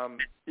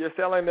 You're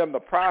selling them the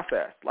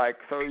process. Like,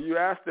 so you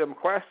ask them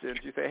questions.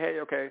 You say, hey,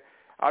 okay,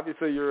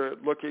 obviously you're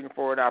looking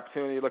for an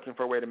opportunity, looking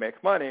for a way to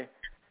make money.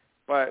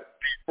 But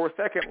for a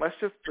second, let's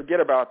just forget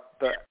about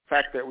the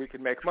fact that we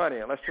can make money,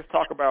 and let's just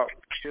talk about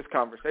this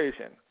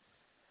conversation.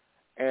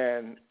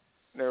 And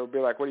they'll be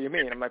like, what do you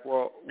mean? I'm like,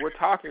 well, we're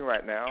talking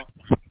right now.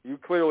 You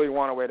clearly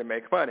want a way to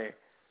make money.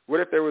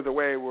 What if there was a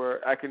way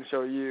where I can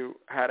show you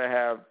how to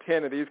have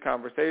 10 of these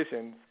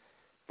conversations,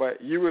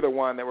 but you were the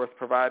one that was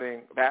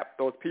providing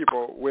those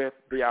people with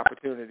the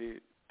opportunity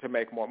to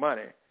make more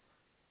money?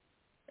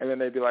 And then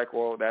they'd be like,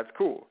 well, that's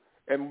cool.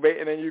 And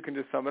then you can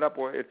just sum it up.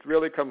 Well, it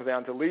really comes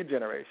down to lead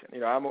generation.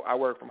 I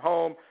work from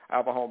home. I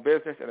have a home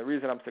business, and the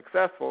reason I'm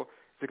successful is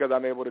because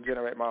I'm able to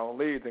generate my own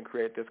leads and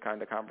create this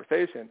kind of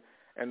conversation.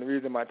 And the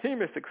reason my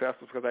team is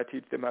successful is because I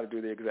teach them how to do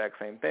the exact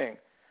same thing.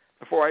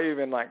 Before I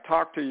even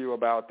talk to you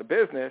about the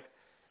business,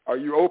 are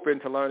you open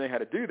to learning how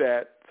to do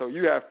that so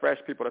you have fresh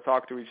people to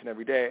talk to each and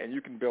every day, and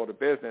you can build a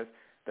business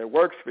that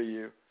works for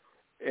you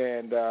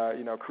and,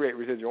 create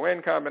residual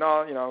income and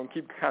all, and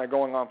keep kind of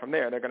going on from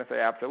there? And they're going to say,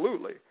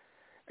 absolutely.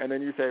 And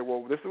then you say,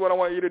 well, this is what I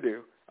want you to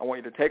do. I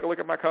want you to take a look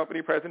at my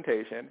company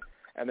presentation,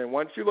 and then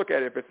once you look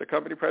at it, if it's the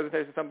company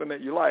presentation, something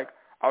that you like,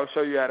 I'll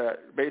show you how to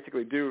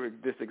basically do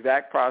this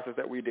exact process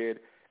that we did,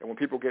 and when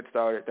people get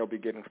started, they'll be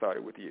getting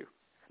started with you.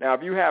 Now,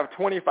 if you have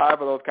 25 of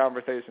those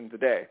conversations a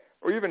day,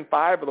 or even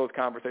 5 of those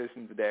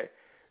conversations a day,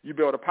 you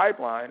build a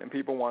pipeline, and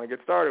people want to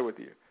get started with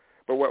you.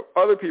 But what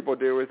other people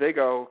do is they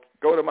go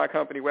to my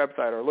company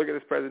website or look at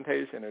this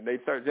presentation, and they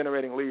start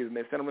generating leads, and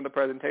they send them the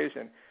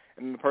presentation,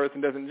 and the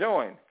person doesn't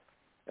join.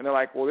 And they're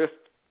like, well, this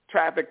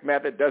traffic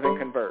method doesn't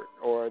convert,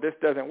 or this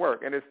doesn't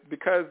work. And it's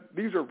because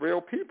these are real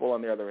people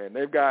on the other end.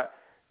 They've got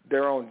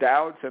their own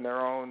doubts and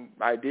their own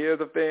ideas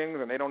of things,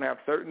 and they don't have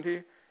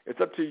certainty. It's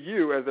up to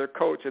you as their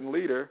coach and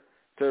leader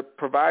to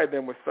provide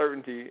them with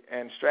certainty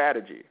and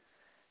strategy.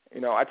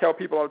 I tell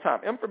people all the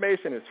time,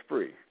 information is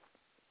free.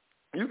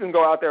 You can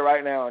go out there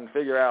right now and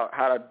figure out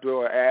how to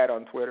do an ad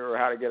on Twitter or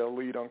how to get a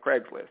lead on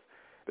Craigslist.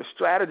 The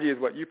strategy is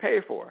what you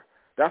pay for.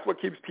 That's what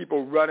keeps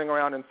people running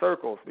around in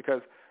circles,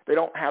 because they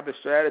don't have the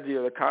strategy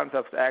or the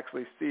concepts to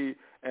actually see.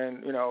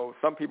 And,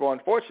 some people,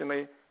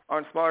 unfortunately,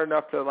 aren't smart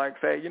enough to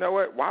say, you know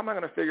what, why am I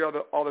going to figure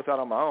all this out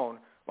on my own?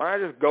 Why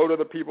don't I just go to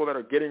the people that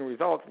are getting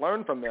results,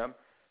 learn from them?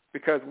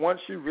 Because once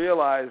you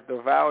realize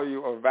the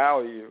value of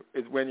value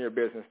is when your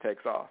business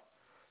takes off.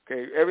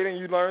 Okay, everything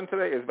you learn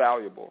today is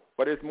valuable,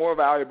 but it's more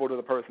valuable to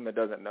the person that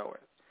doesn't know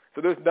it.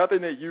 So there's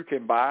nothing that you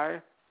can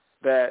buy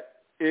that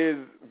is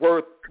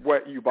worth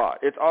what you bought.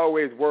 It's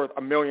always worth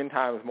 1,000,000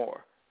 times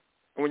more.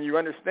 And when you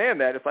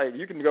understand that, it's like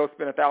you can go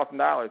spend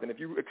 $1,000, and if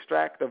you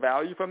extract the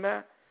value from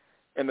that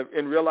and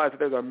realize that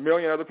there's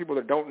 1,000,000 other people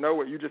that don't know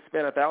what you just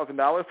spent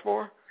 $1,000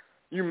 for,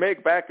 you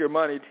make back your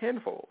money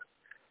tenfold.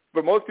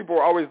 But most people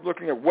are always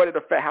looking at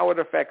how it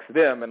affects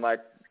them, and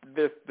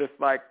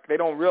they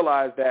don't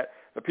realize that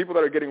the people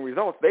that are getting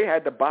results, they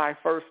had to buy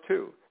first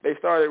too. They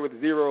started with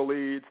 0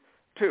 leads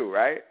too,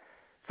 right?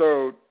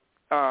 So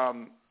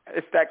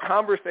it's that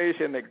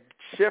conversation that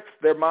shifts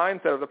their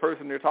mindset of the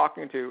person they're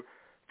talking to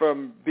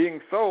from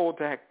being sold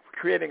to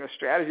creating a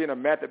strategy and a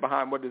method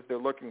behind what it is they're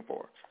looking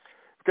for.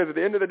 Because at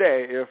the end of the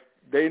day, if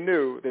they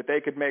knew that they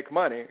could make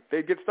money,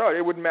 they'd get started.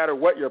 It wouldn't matter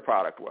what your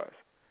product was.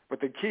 But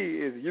the key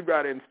is you've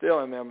got to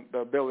instill in them the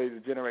ability to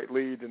generate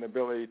leads and the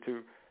ability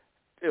to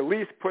at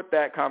least put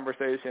that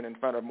conversation in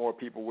front of more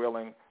people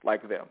willing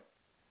like them.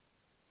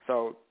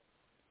 So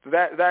does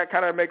that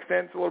kind of make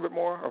sense a little bit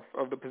more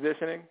of the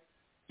positioning?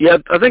 Yeah,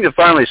 I think it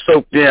finally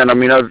soaked in. I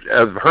mean, I've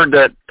heard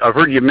that. I've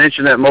heard you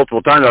mention that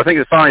multiple times. I think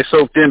it finally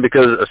soaked in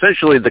because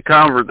essentially the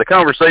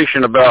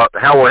conversation about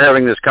how we're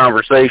having this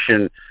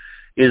conversation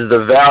is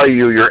the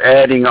value you're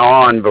adding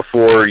on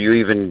before you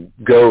even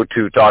go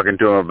to talking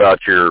to them about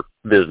your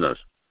business.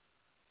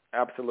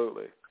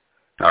 Absolutely.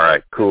 All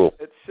right, cool.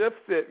 It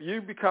shifts it. You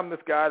become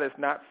this guy that's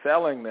not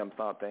selling them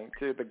something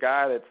to the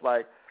guy that's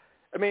like,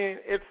 let me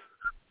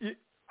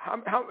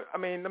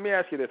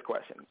ask you this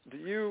question.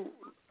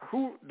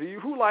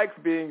 Who likes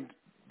being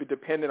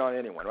dependent on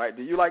anyone, right?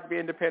 Do you like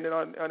being dependent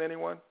on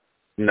anyone?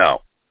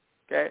 No.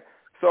 Okay.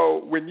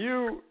 So when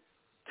you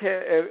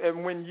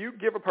and when you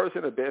give a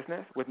person a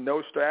business with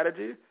no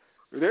strategy,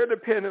 they're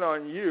dependent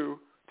on you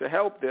to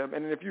help them.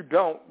 And if you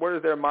don't, where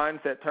does their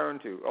mindset turn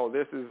to? Oh,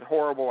 this is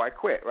horrible, I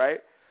quit,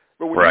 right?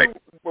 But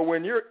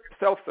when you're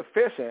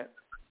self-sufficient,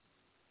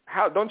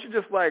 how do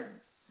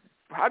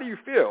you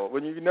feel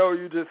when you know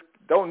you just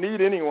don't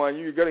need anyone?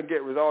 You're going to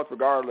get results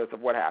regardless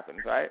of what happens,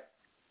 right?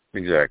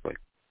 Exactly.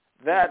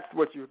 That's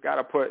what you've got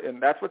to put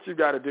in. That's what you've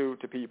got to do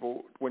to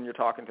people when you're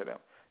talking to them.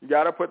 You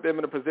got to put them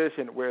in a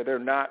position where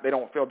they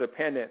don't feel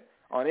dependent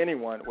on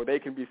anyone, where they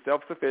can be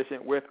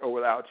self-sufficient with or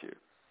without you.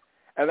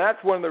 And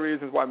that's one of the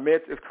reasons why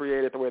MITS is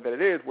created the way that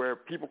it is, where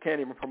people can't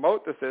even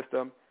promote the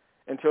system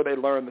until they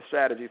learn the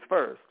strategies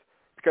first.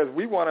 Because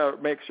we want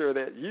to make sure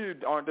that you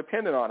aren't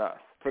dependent on us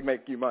to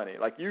make you money.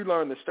 Like, you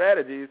learn the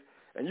strategies,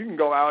 and you can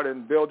go out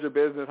and build your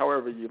business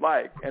however you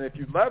like. And if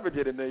you leverage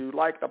it and then you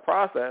like the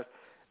process,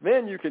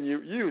 then you can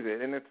use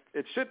it. And this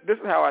is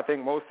how I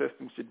think most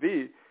systems should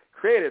be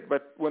created.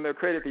 But when they're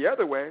created the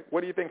other way,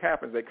 what do you think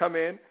happens? They come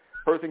in,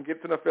 person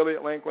gets an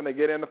affiliate link when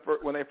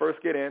they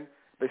first get in.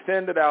 They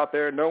send it out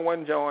there. No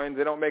one joins.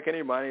 They don't make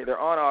any money. They're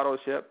on auto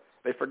ship.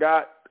 They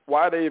forgot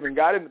why they even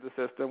got into the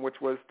system,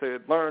 which was to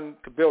learn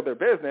to build their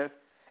business,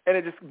 and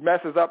it just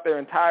messes up their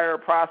entire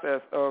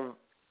process of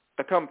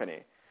the company.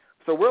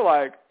 So we're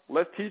like,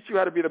 let's teach you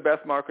how to be the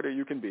best marketer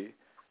you can be.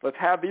 Let's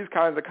have these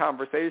kinds of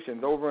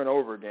conversations over and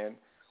over again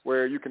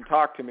where you can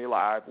talk to me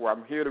live, where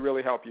I'm here to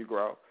really help you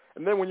grow.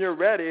 And then when you're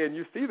ready and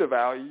you see the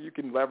value, you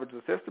can leverage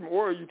the system,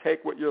 or you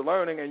take what you're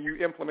learning and you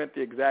implement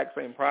the exact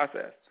same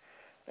process.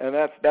 And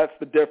that's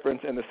the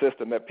difference in the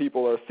system that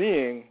people are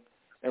seeing,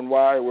 and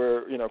why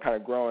we're kind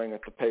of growing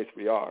at the pace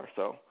we are.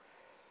 So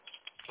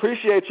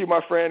appreciate you,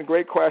 my friend.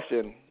 Great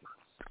question.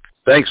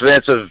 Thanks,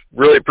 Vince. I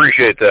really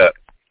appreciate that.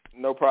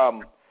 No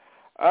problem.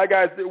 All right,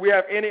 guys. Do we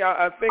have any?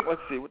 I think.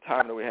 Let's see. What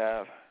time do we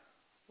have?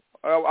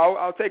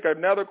 I'll take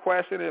another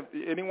question. If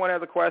anyone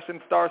has a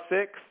question,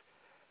 *6,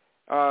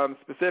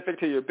 specific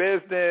to your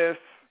business,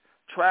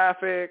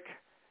 traffic.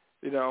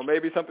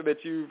 Maybe something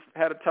that you've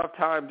had a tough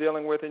time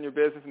dealing with in your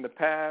business in the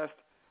past,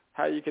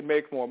 how you can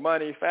make more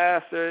money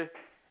faster.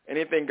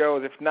 Anything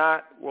goes. If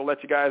not, we'll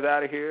let you guys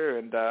out of here,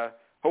 and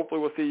hopefully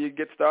we'll see you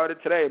get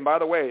started today. And by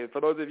the way, for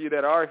those of you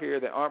that are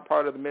here that aren't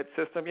part of the MITS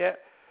system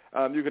yet,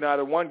 you can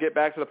either, one, get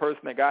back to the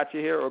person that got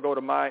you here, or go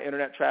to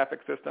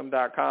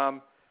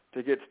myinternettrafficsystem.com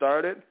to get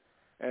started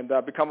and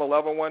become a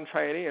level 1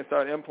 trainee and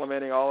start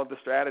implementing all of the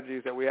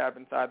strategies that we have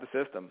inside the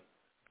system.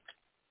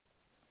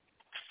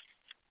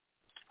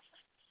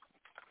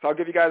 So I'll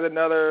give you guys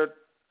another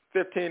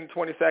 15,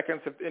 20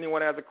 seconds if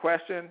anyone has a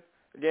question.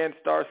 Again,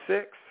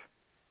 *6.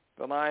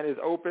 The line is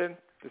open.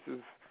 This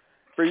is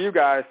for you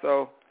guys,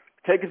 so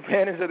take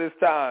advantage of this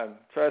time.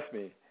 Trust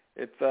me.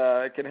 It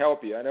can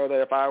help you. I know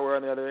that if I were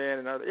on the other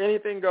end,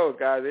 anything goes,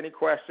 guys. Any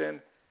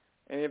question,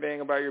 anything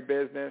about your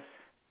business,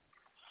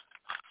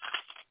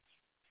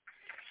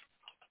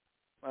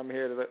 I'm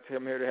here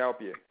to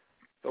help you.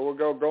 So we'll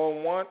go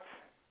going once,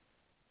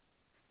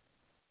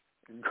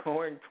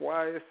 going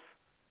twice.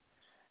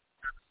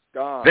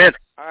 Gone. Vince.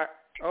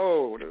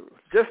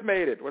 Just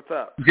made it. What's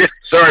up?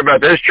 Sorry about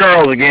this.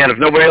 Charles again. If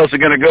nobody else is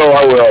going to go,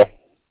 I will.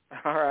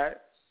 All right.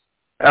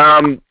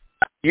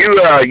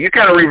 You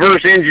kind of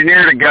reverse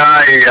engineered a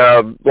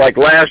guy like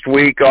last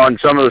week on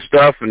some of the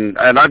stuff, and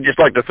I'd just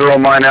like to throw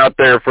mine out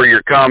there for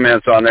your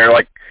comments on there.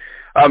 Like,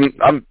 I'm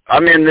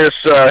in this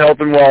health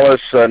and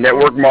wellness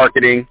network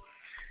marketing,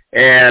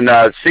 and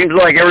it seems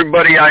like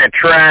everybody I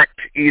attract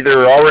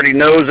either already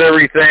knows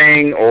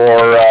everything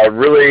or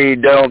really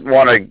don't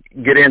want to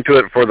get into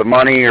it for the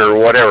money or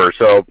whatever.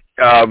 So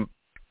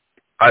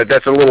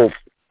that's a little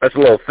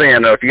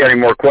thin. If you got any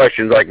more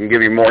questions, I can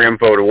give you more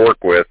info to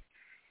work with.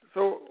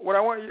 So what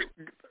I want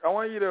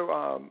you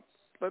to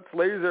let's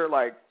laser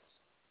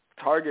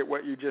target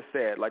what you just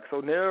said. So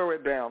narrow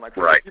it down.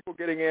 Right. People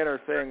getting in are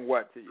saying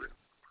what to you?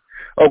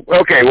 Oh,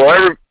 okay.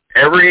 Well,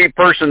 every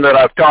person that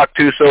I've talked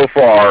to so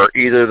far,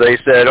 either they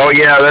said, "Oh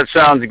yeah, that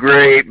sounds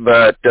great,"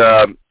 but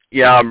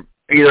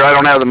either I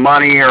don't have the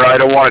money or I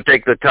don't want to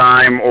take the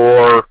time,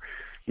 or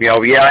yeah,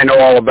 I know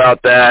all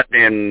about that,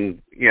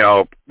 and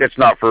it's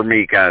not for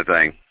me, kind of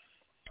thing.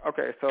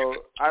 Okay, so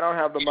I don't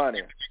have the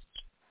money.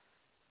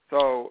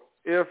 So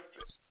if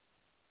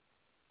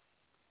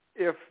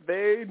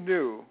they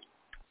knew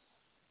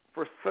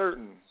for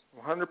certain,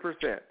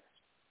 100%,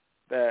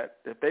 that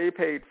if they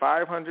paid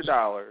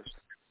 $500,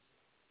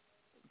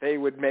 they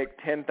would make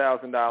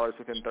 $10,000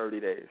 within 30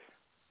 days.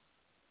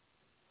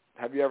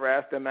 Have you ever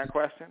asked them that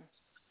question?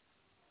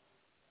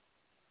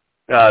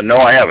 No,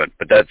 I haven't,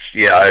 but I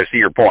see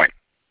your point.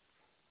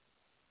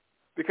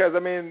 Because,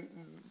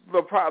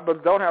 the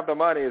problem don't have the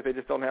money is they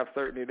just don't have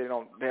certainty. They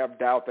have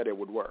doubt that it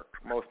would work.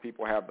 Most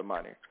people have the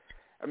money.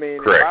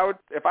 Correct.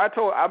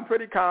 I'm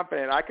pretty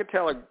confident I could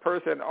tell a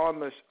person on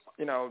this,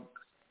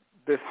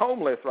 this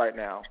homeless right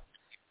now,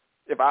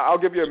 I'll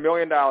give you $1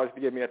 million to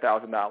give me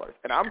 $1,000,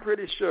 and I'm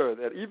pretty sure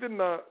that even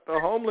the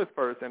homeless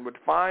person would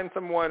find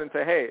someone and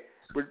say, hey,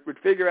 would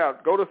figure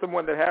out, go to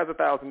someone that has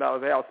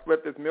 $1,000. Hey, I'll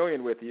split this $1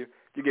 million with you if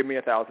you give me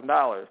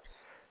 $1,000.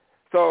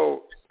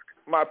 So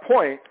my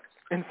point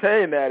in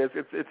saying that,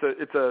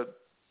 it's a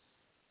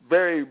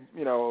very,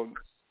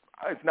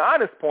 it's an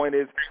honest point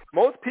is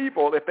most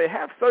people, if they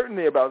have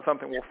certainty about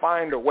something, will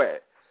find a way.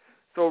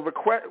 So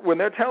when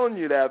they're telling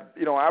you that,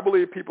 I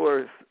believe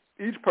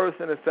each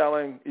person is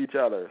selling each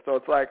other. So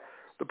it's like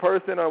the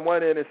person on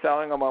one end is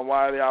selling them on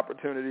why the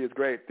opportunity is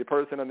great. The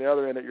person on the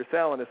other end that you're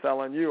selling is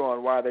selling you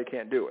on why they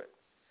can't do it.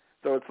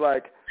 So it's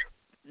like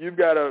you've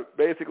got to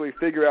basically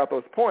figure out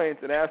those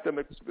points and ask them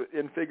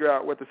and figure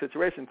out what the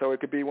situation. So it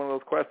could be one of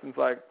those questions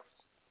like,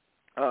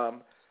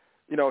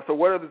 so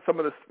what are some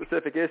of the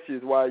specific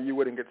issues why you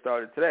wouldn't get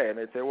started today? And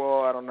they'd say,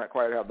 well, I don't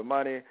quite have the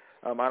money.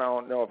 I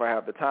don't know if I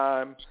have the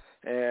time,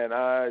 and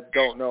I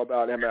don't know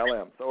about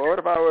MLM. So what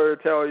if I were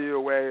to tell you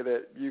a way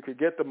that you could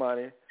get the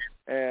money,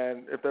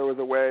 and if there was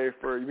a way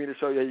for me to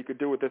show you how you could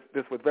do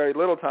this with very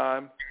little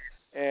time,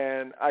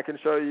 and I can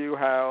show you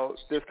how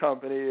this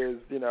company is,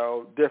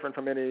 different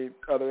from any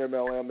other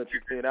MLM that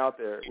you've seen out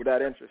there, would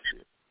that interest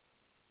you?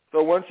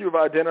 So once you've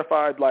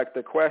identified, like,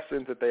 the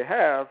questions that they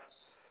have,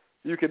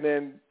 you can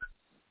then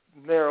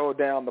narrow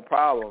down the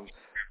problem.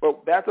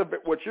 But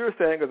what you're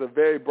saying is a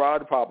very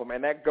broad problem,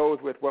 and that goes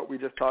with what we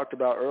just talked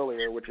about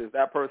earlier, which is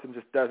that person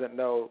just doesn't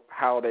know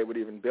how they would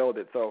even build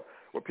it. So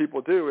what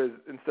people do is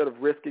instead of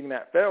risking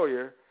that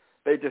failure,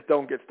 they just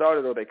don't get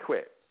started or they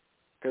quit.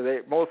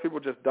 Because most people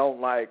just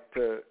don't like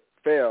to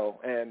fail,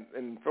 and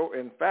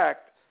in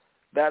fact,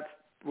 that's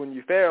when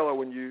you fail or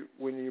when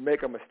you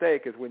make a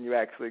mistake is when you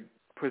actually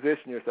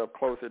position yourself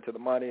closer to the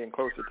money and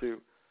closer to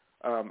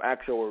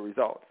actual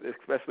results,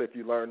 especially if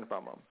you learn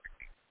from them.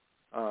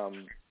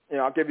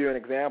 I'll give you an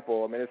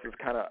example. I mean, this is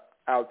kind of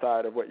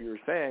outside of what you were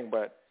saying,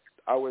 but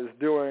I was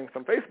doing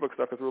some Facebook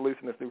stuff because we're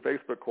releasing this new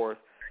Facebook course,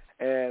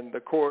 and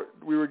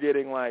we were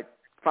getting like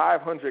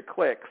 500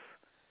 clicks,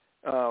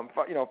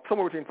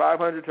 somewhere between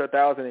 500 to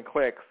 1,000 in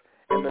clicks,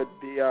 and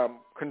the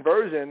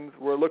conversions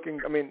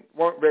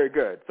weren't very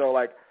good. So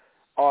like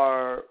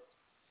our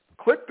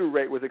click-through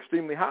rate was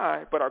extremely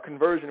high, but our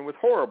conversion was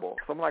horrible.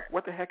 So I'm like,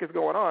 what the heck is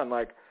going on?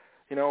 Like,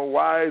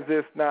 why is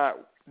this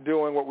not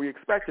doing what we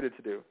expected it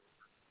to do?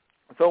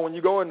 So when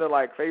you go into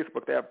like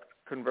Facebook, they have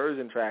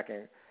conversion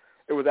tracking.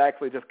 It was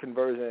actually just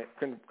conversion.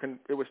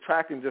 It was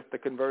tracking just the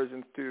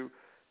conversions to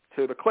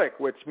the click,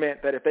 which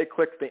meant that if they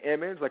clicked the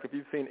image, like if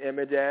you've seen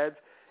image ads,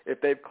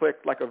 if they've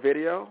clicked like a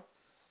video,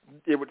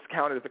 it would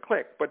count as a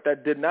click. But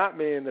that did not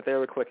mean that they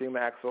were clicking the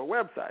actual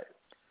website.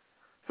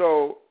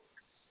 So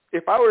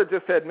if I would have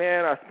just said,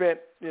 man, I spent,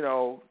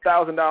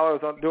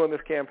 $1,000 on doing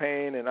this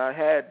campaign and I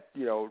had,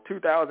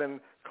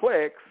 2,000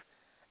 clicks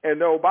and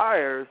no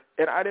buyers,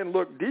 and I didn't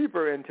look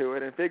deeper into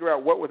it and figure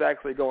out what was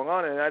actually going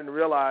on, and I didn't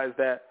realize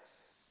that,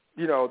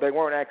 they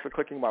weren't actually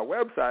clicking my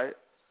website,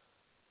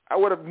 I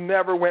would have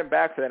never went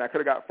back to that, and I could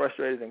have got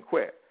frustrated and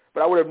quit.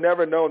 But I would have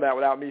never known that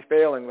without me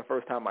failing the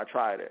first time I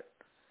tried it.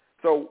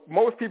 So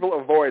most people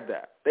avoid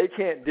that. They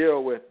can't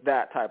deal with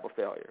that type of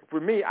failure. For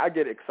me, I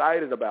get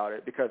excited about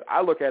it because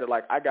I look at it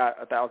like I got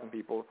 1,000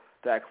 people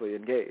to actually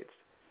engage.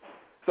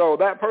 So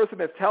that person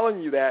that's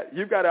telling you that,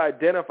 you've got to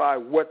identify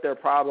what their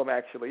problem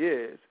actually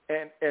is,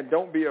 and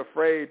don't be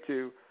afraid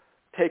to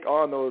take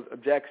on those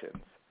objections.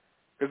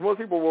 Because most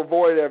people will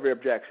avoid every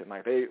objection.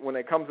 Like when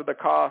it comes to the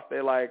cost,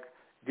 they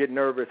get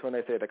nervous when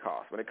they say the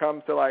cost. When it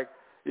comes to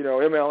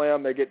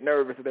MLM, they get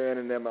nervous if they're in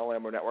an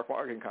MLM or network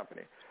marketing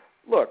company.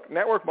 Look,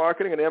 network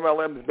marketing and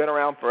MLM has been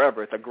around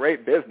forever. It's a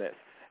great business.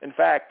 In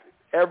fact,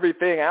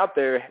 everything out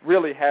there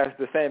really has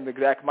the same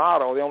exact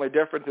model. The only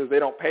difference is they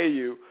don't pay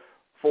you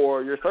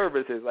for your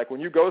services. Like when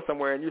you go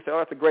somewhere and you say, oh,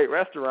 that's a great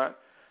restaurant,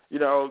 you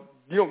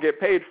don't get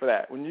paid for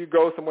that. When you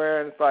go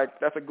somewhere and it's like,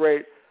 that's a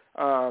great,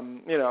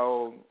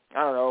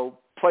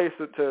 place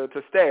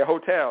to stay, a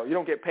hotel, you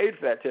don't get paid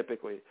for that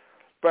typically.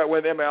 But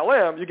with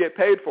MLM, you get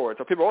paid for it.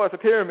 So people, it's a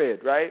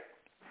pyramid, right?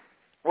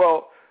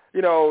 Well,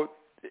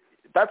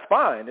 that's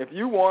fine. If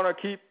you want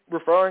to keep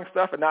referring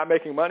stuff and not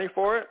making money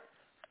for it,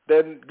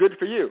 then good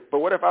for you. But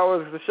what if I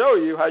was to show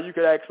you how you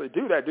could actually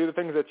do that, do the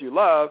things that you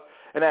love,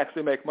 and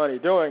actually make money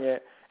doing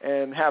it,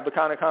 and have the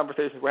kind of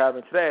conversations we're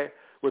having today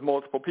with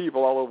multiple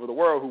people all over the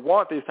world who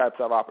want these types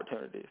of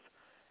opportunities?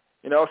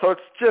 So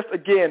it's just,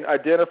 again,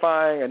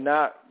 identifying and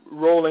not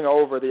rolling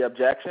over the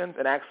objections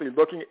and actually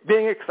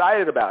being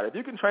excited about it. If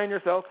you can train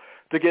yourself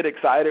to get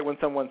excited when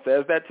someone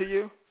says that to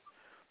you,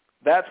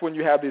 that's when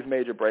you have these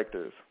major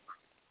breakthroughs.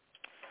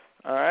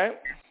 All right?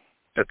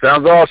 That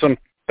sounds awesome.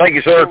 Thank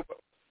you, sir.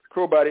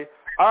 Cool, buddy.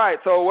 All right,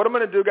 so what I'm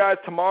going to do, guys,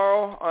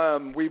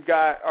 tomorrow we've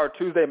got our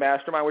Tuesday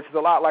Mastermind, which is a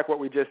lot like what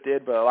we just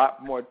did, but a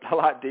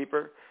lot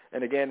deeper.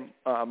 And again,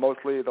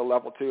 mostly the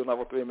level 2 and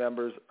level 3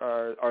 members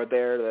are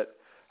there that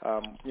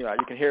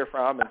you can hear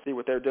from and see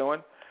what they're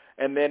doing.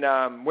 And then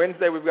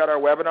Wednesday we've got our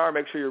webinar.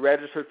 Make sure you're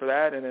registered for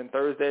that. And then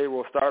Thursday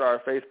we'll start our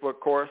Facebook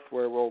course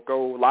where we'll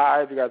go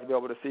live. You guys will be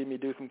able to see me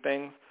do some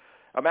things.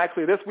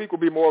 Actually, this week will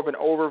be more of an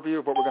overview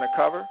of what we're going to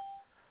cover.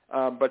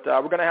 But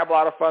we're going to have a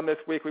lot of fun this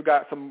week. We've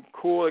got some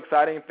cool,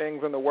 exciting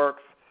things in the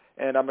works,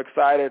 and I'm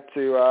excited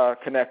to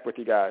connect with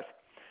you guys.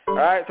 All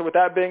right, so with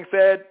that being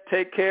said,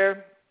 take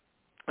care,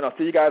 and I'll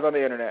see you guys on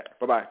the internet.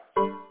 Bye-bye.